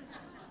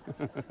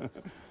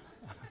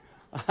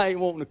 I ain't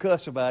wanting to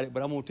cuss about it,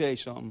 but I'm going to tell you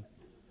something.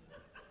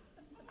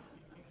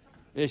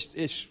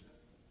 It's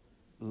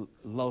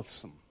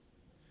loathsome.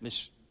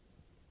 It's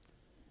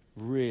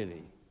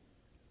really.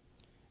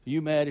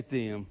 You mad at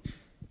them,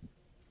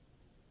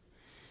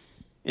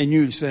 and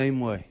you the same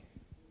way.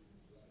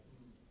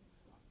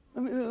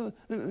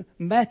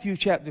 Matthew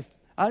chapter,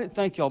 I didn't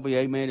think y'all be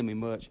amen to me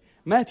much.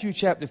 Matthew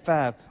chapter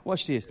 5.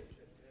 Watch this.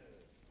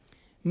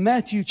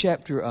 Matthew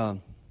chapter,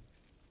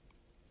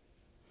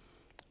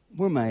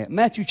 where am I at?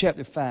 Matthew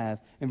chapter 5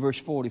 and verse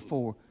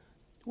 44.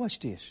 Watch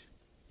this.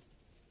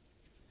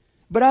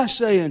 But I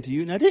say unto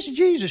you, now this is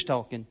Jesus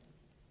talking.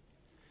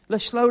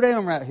 Let's slow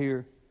down right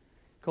here,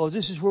 because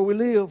this is where we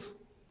live.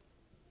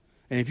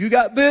 And if you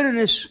got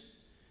bitterness,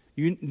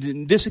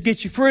 this will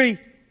get you free.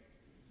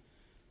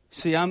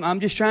 See, I'm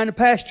just trying to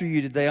pastor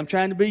you today. I'm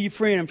trying to be your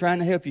friend. I'm trying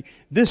to help you.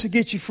 This will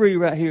get you free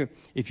right here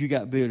if you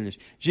got bitterness.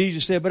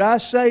 Jesus said, but I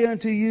say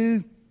unto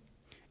you,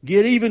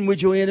 get even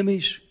with your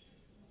enemies.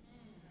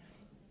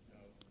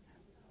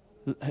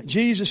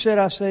 Jesus said,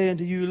 I say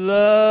unto you,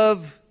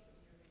 love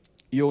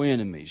your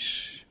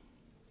enemies.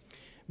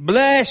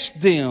 Bless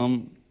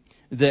them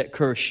that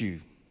curse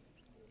you.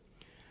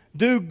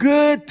 Do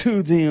good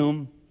to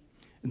them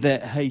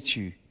that hate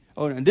you.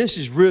 Oh, and this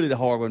is really the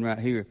hard one right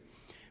here.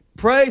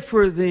 Pray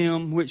for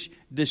them which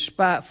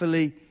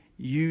despitefully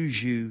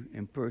use you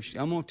and persecute.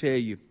 I'm going to tell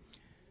you,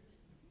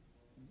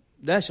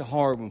 that's a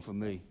hard one for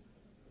me.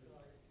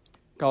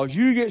 Because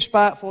you get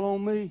spiteful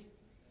on me,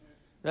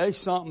 there's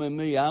something in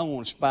me I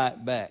want to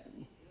spite back.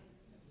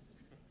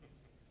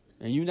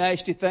 And you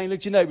nasty thing, look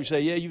at your neighbor and say,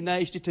 yeah, you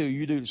nasty too.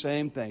 You do the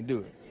same thing. Do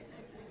it.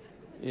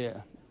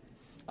 Yeah.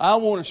 I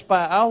want to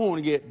spite. I want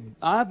to get,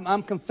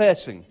 I'm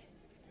confessing.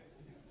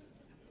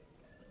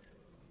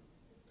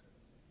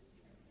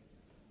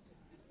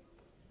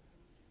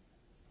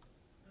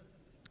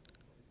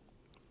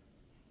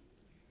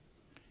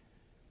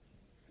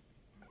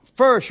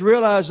 First,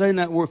 realize they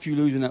not worth you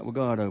losing that with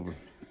God over.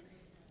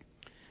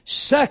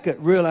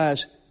 Second,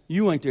 realize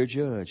you ain't their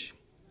judge.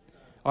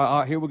 All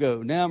right, here we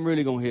go. Now I'm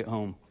really going to hit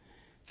home.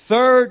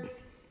 Third,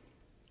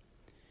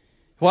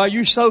 while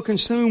you're so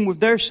consumed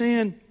with their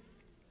sin,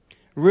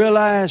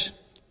 realize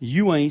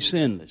you ain't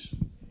sinless.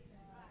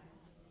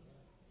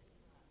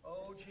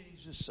 Oh,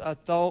 Jesus, I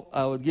thought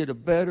I would get a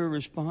better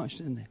response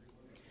than that.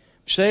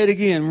 Say it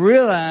again.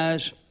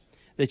 Realize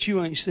that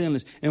you ain't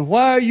sinless. And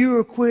while you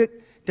are quick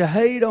to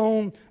hate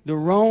on the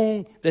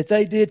wrong that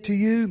they did to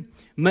you,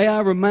 may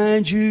I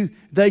remind you,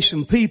 they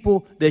some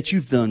people that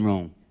you've done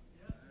wrong.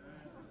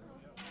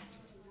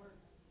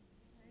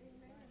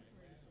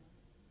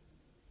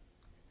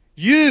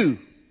 You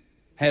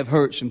have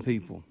hurt some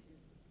people.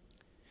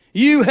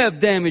 You have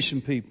damaged some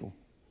people.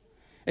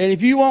 And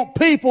if you want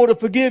people to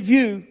forgive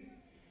you,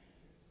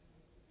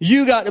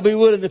 you got to be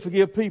willing to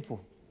forgive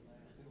people.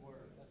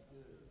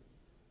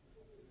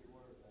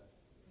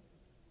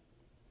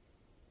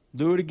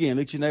 Do it again.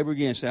 Look at your neighbor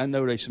again and say, I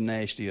know there's some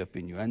nasty up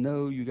in you. I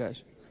know you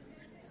guys.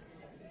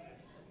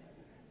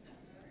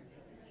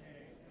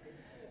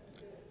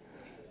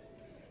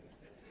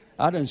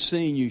 I done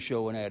seen you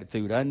show an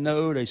attitude. I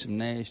know there's some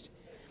nasty.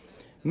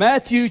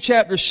 Matthew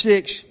chapter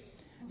 6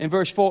 and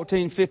verse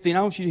 14, 15.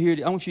 I want you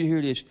to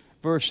hear this.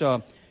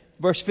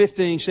 Verse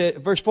 15 says,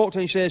 verse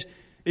 14 says,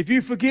 if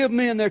you forgive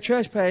men their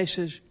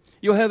trespasses,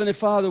 your heavenly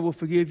Father will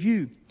forgive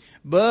you.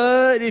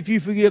 But if you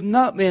forgive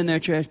not men their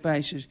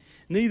trespasses,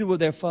 neither will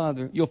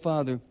your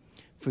Father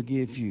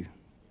forgive you.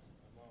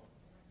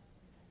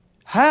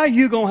 How are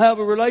you going to have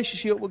a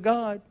relationship with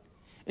God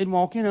and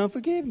walk in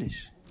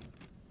unforgiveness?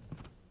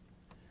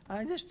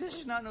 This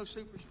is not no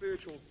super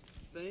spiritual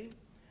thing.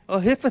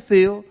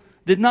 Ahithophel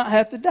did not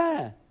have to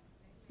die.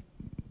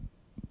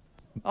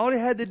 All he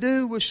had to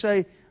do was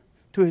say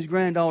to his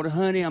granddaughter,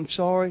 honey, I'm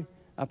sorry.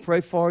 I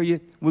pray for you.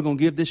 We're going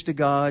to give this to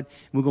God.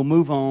 We're going to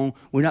move on.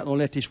 We're not going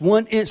to let this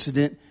one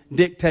incident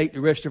dictate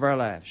the rest of our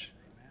lives.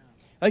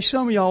 Hey,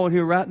 some of y'all in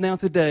here right now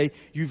today,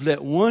 you've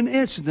let one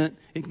incident,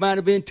 it might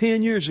have been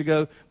 10 years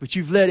ago, but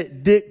you've let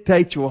it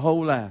dictate your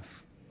whole life.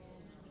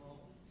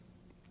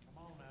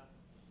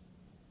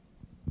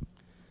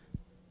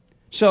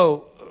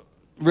 So,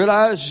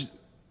 realize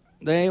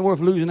they ain't worth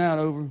losing out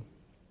over.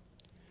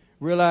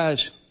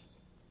 Realize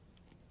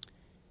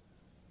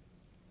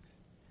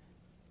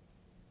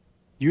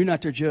you're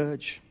not their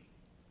judge.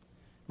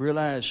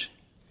 Realize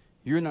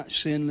you're not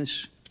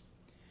sinless.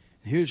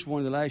 And here's one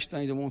of the last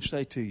things I want to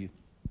say to you.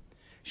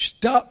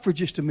 Stop for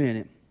just a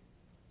minute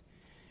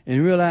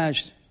and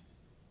realize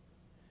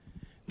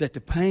that the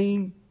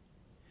pain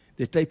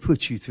that they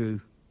put you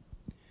through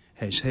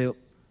has helped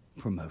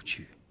promote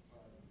you.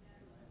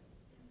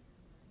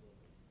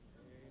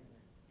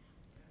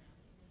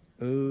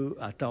 Oh,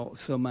 I thought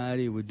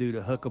somebody would do the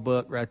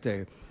huckabuck right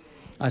there.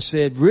 I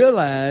said,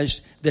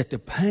 realize that the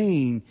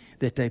pain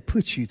that they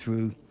put you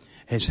through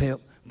has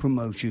helped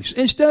promote you.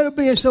 Instead of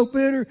being so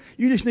bitter,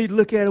 you just need to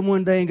look at them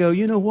one day and go,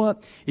 you know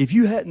what? If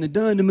you hadn't have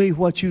done to me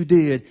what you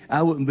did,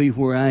 I wouldn't be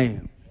where I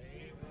am.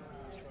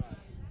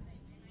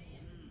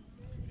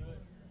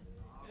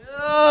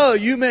 Oh,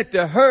 you meant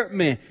to hurt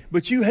me,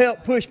 but you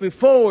helped push me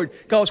forward.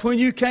 Because when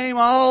you came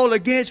all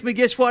against me,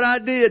 guess what I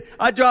did?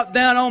 I dropped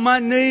down on my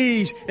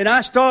knees and I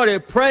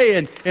started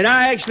praying. And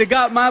I actually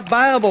got my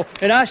Bible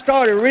and I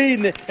started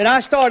reading it. And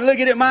I started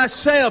looking at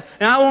myself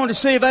and I wanted to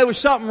see if there was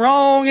something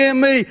wrong in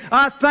me.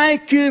 I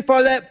thank you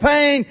for that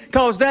pain,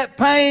 because that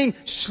pain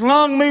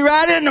slung me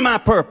right into my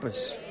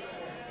purpose.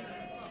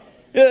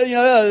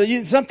 Sometimes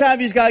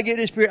you just got to get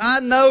this spirit. I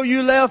know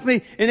you left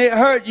me and it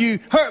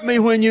hurt me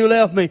when you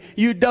left me.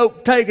 You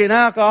dope taking,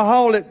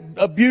 alcoholic,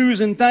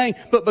 abusing thing.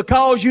 But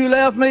because you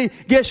left me,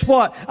 guess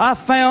what? I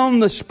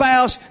found the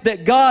spouse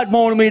that God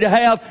wanted me to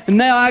have, and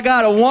now I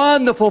got a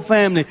wonderful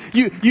family.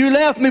 You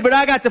left me, but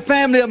I got the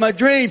family of my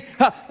dreams.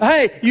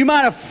 Hey, you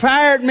might have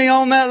fired me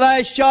on that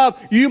last job.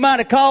 You might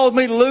have caused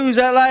me to lose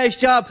that last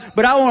job.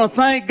 But I want to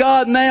thank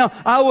God now.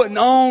 I wouldn't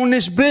own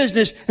this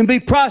business and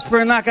be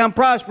prospering like I'm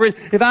prospering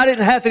if I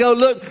didn't have to go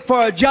look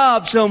for a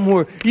job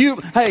somewhere. You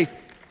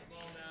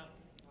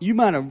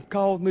might have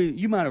called me,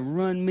 you might have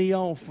run me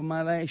off from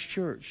my last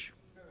church.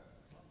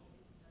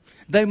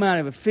 They might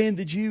have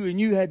offended you and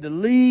you had to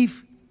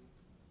leave.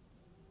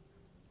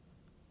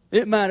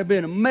 It might have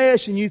been a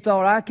mess and you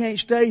thought, I can't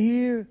stay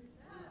here.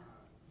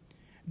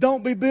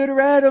 Don't be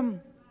bitter at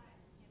them.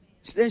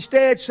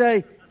 Instead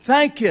say,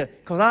 thank you,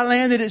 because I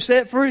landed it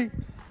set free.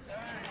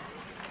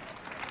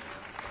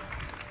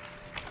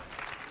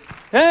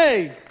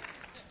 Hey,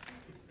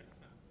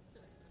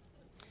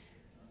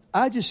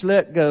 I just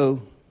let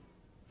go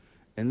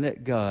and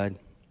let God,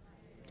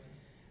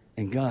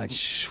 and God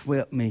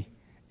swept me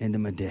into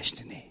my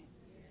destiny.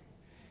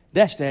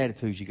 That's the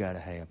attitude you got to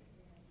have.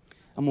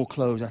 I'm going to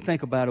close. I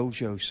think about old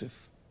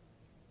Joseph.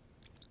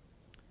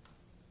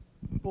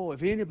 Boy,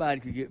 if anybody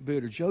could get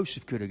bitter,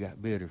 Joseph could have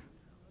got bitter.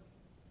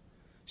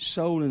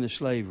 Sold into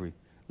slavery,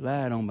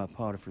 lied on by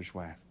Potiphar's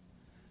wife.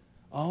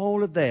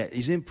 All of that.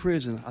 He's in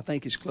prison. I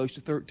think it's close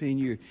to 13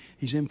 years.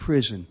 He's in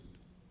prison.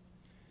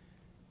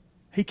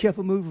 He kept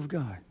a move of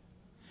God.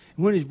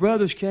 And when his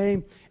brothers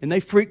came and they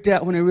freaked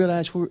out when they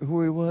realized where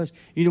he was,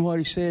 you know what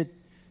he said,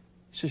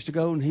 Sister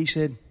Golden? He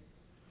said,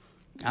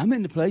 I'm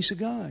in the place of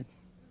God.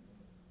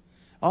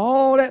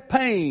 All that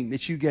pain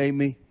that you gave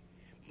me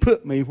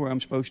put me where I'm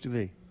supposed to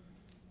be.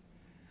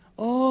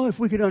 Oh, if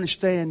we could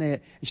understand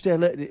that instead of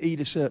letting it eat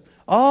us up.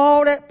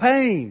 All that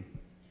pain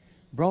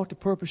brought the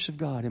purpose of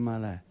God in my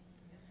life.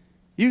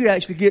 You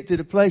actually get to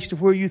the place to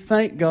where you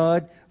thank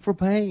God for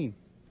pain.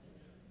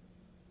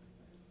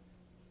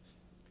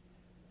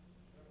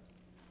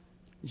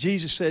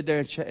 Jesus said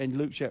there in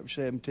Luke chapter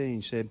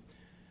 17, said,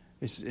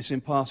 it's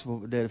impossible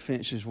that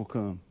offenses will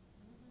come.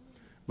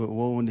 But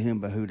woe unto him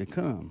by who they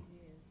come.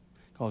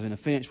 Because an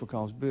offense will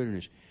cause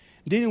bitterness.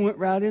 Then he went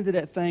right into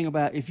that thing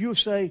about if you'll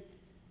say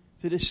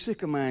to this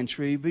sycamore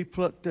tree, be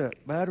plucked up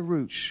by the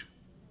roots,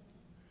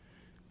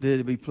 that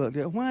it'll be plucked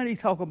up. Why did he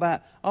talk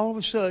about, all of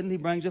a sudden he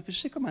brings up a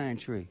sycamore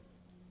tree?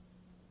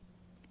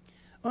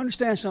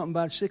 Understand something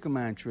about a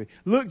sycamore tree.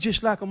 Look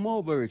just like a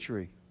mulberry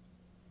tree.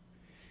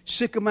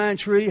 Sycamore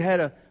tree had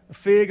a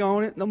fig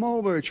on it. The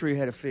mulberry tree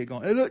had a fig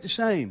on it. They looked the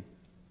same.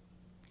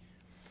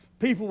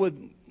 People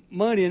with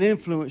money and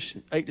influence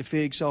ate the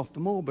figs off the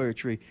mulberry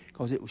tree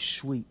because it was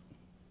sweet.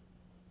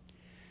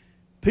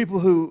 People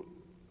who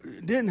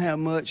didn't have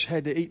much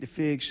had to eat the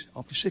figs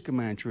off the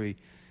sycamore tree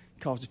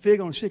because the fig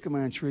on the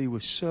sycamore tree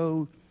was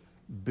so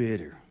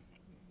bitter.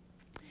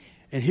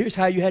 And here's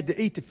how you had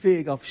to eat the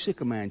fig off the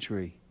sycamore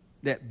tree,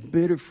 that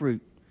bitter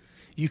fruit.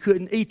 You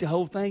couldn't eat the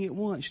whole thing at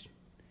once.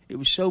 It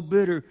was so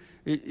bitter,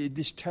 it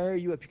just tear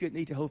you up. You couldn't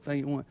eat the whole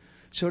thing at once.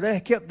 So they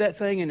kept that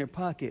thing in their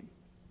pocket,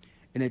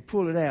 and they'd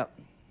pull it out,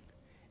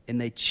 and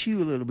they'd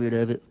chew a little bit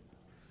of it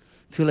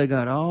till they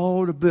got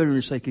all the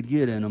bitterness they could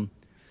get in them.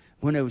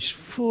 When they was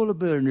full of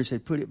bitterness,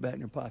 they'd put it back in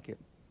their pocket.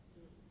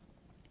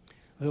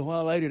 A little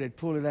while later, they'd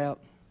pull it out,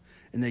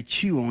 and they'd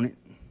chew on it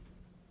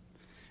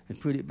and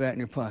put it back in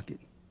their pocket.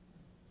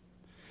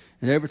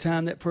 And every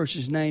time that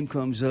person's name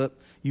comes up,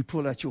 you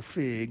pull out your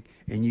fig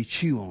and you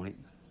chew on it.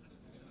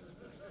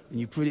 And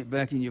you put it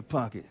back in your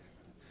pocket.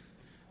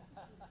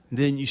 And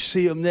then you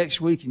see them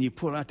next week and you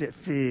pull out that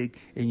fig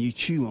and you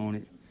chew on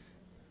it.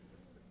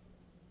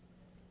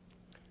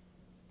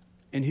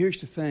 And here's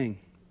the thing.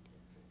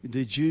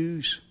 The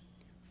Jews'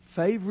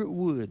 favorite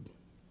wood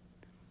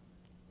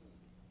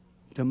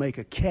to make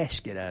a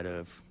casket out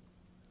of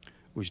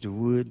was the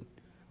wood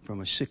from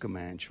a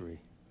sycamore tree.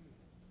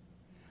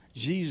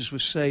 Jesus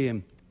was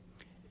saying,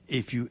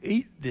 if you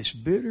eat this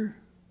bitter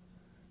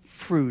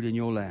fruit in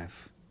your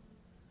life,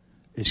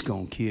 it's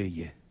going to kill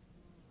you.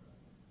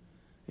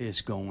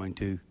 It's going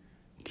to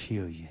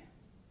kill you.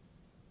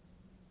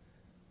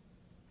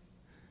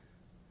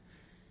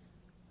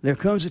 There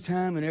comes a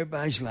time in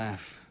everybody's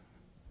life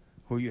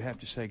where you have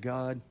to say,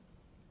 God,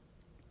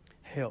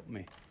 help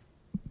me.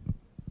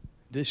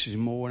 This is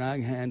more than I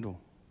can handle.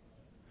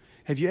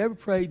 Have you ever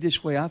prayed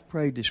this way? I've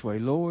prayed this way.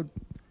 Lord,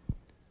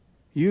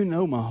 you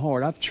know my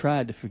heart. I've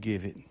tried to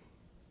forgive it.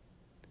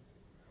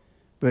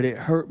 But it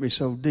hurt me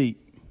so deep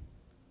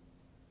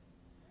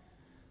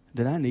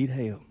that I need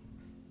help.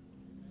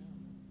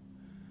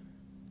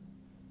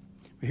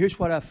 But here's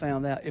what I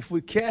found out. If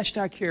we cast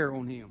our care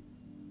on Him,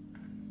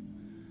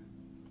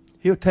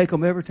 He'll take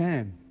them every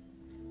time.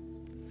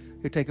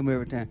 He'll take them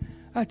every time.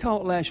 I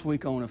taught last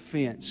week on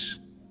offense.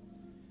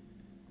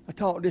 I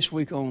taught this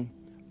week on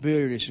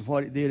bitterness and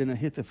what it did in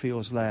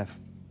Ahithophel's life.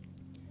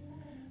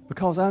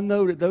 Because I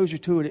know that those are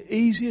two of the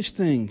easiest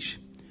things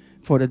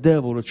for the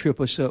devil to trip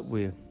us up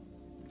with.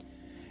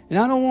 And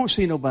I don't want to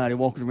see nobody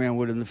walking around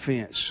with an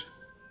offense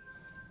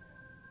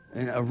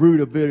and a root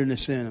of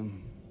bitterness in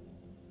them.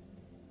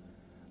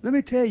 Let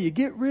me tell you,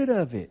 get rid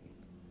of it.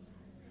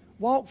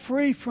 Walk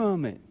free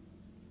from it.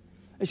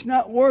 It's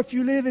not worth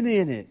you living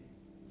in it.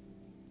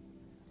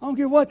 I don't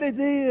care what they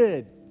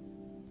did.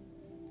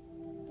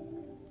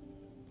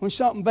 When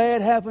something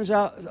bad happens,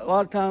 a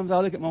lot of times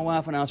I'll look at my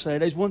wife and I'll say,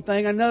 there's one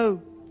thing I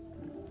know.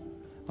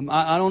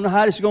 I don't know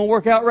how this is going to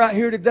work out right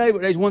here today,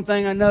 but there's one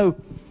thing I know.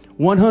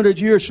 100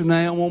 years from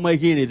now, it won't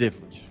make any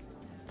difference.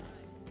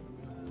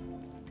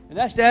 And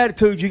that's the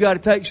attitude you got to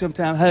take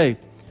sometimes. Hey,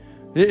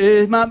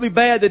 it might be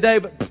bad today,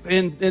 but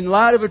in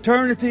light of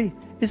eternity,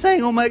 this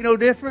ain't going to make no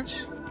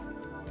difference.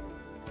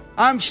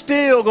 I'm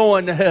still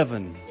going to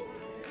heaven.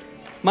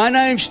 My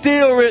name's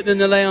still written in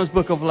the Lamb's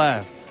Book of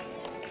Life.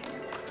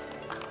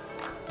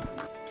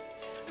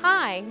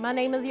 Hi, my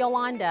name is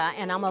Yolanda,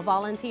 and I'm a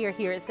volunteer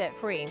here at Set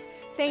Free.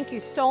 Thank you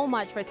so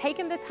much for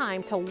taking the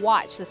time to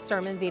watch this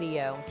sermon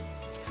video.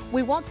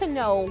 We want to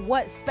know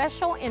what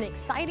special and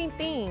exciting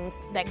things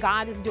that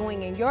God is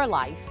doing in your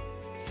life.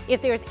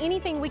 If there's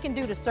anything we can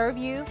do to serve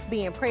you,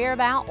 be in prayer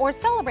about, or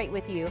celebrate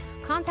with you,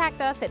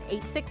 contact us at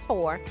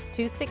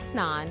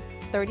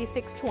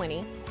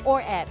 864-269-3620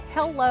 or at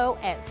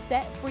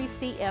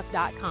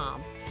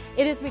hello@setfreecf.com.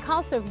 It is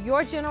because of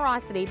your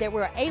generosity that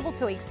we're able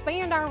to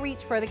expand our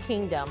reach for the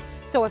kingdom.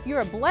 So if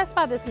you're blessed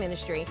by this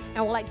ministry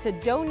and would like to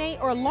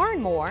donate or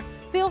learn more,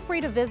 feel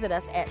free to visit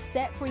us at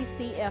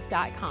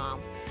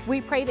setfreecf.com. We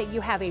pray that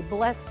you have a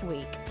blessed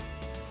week.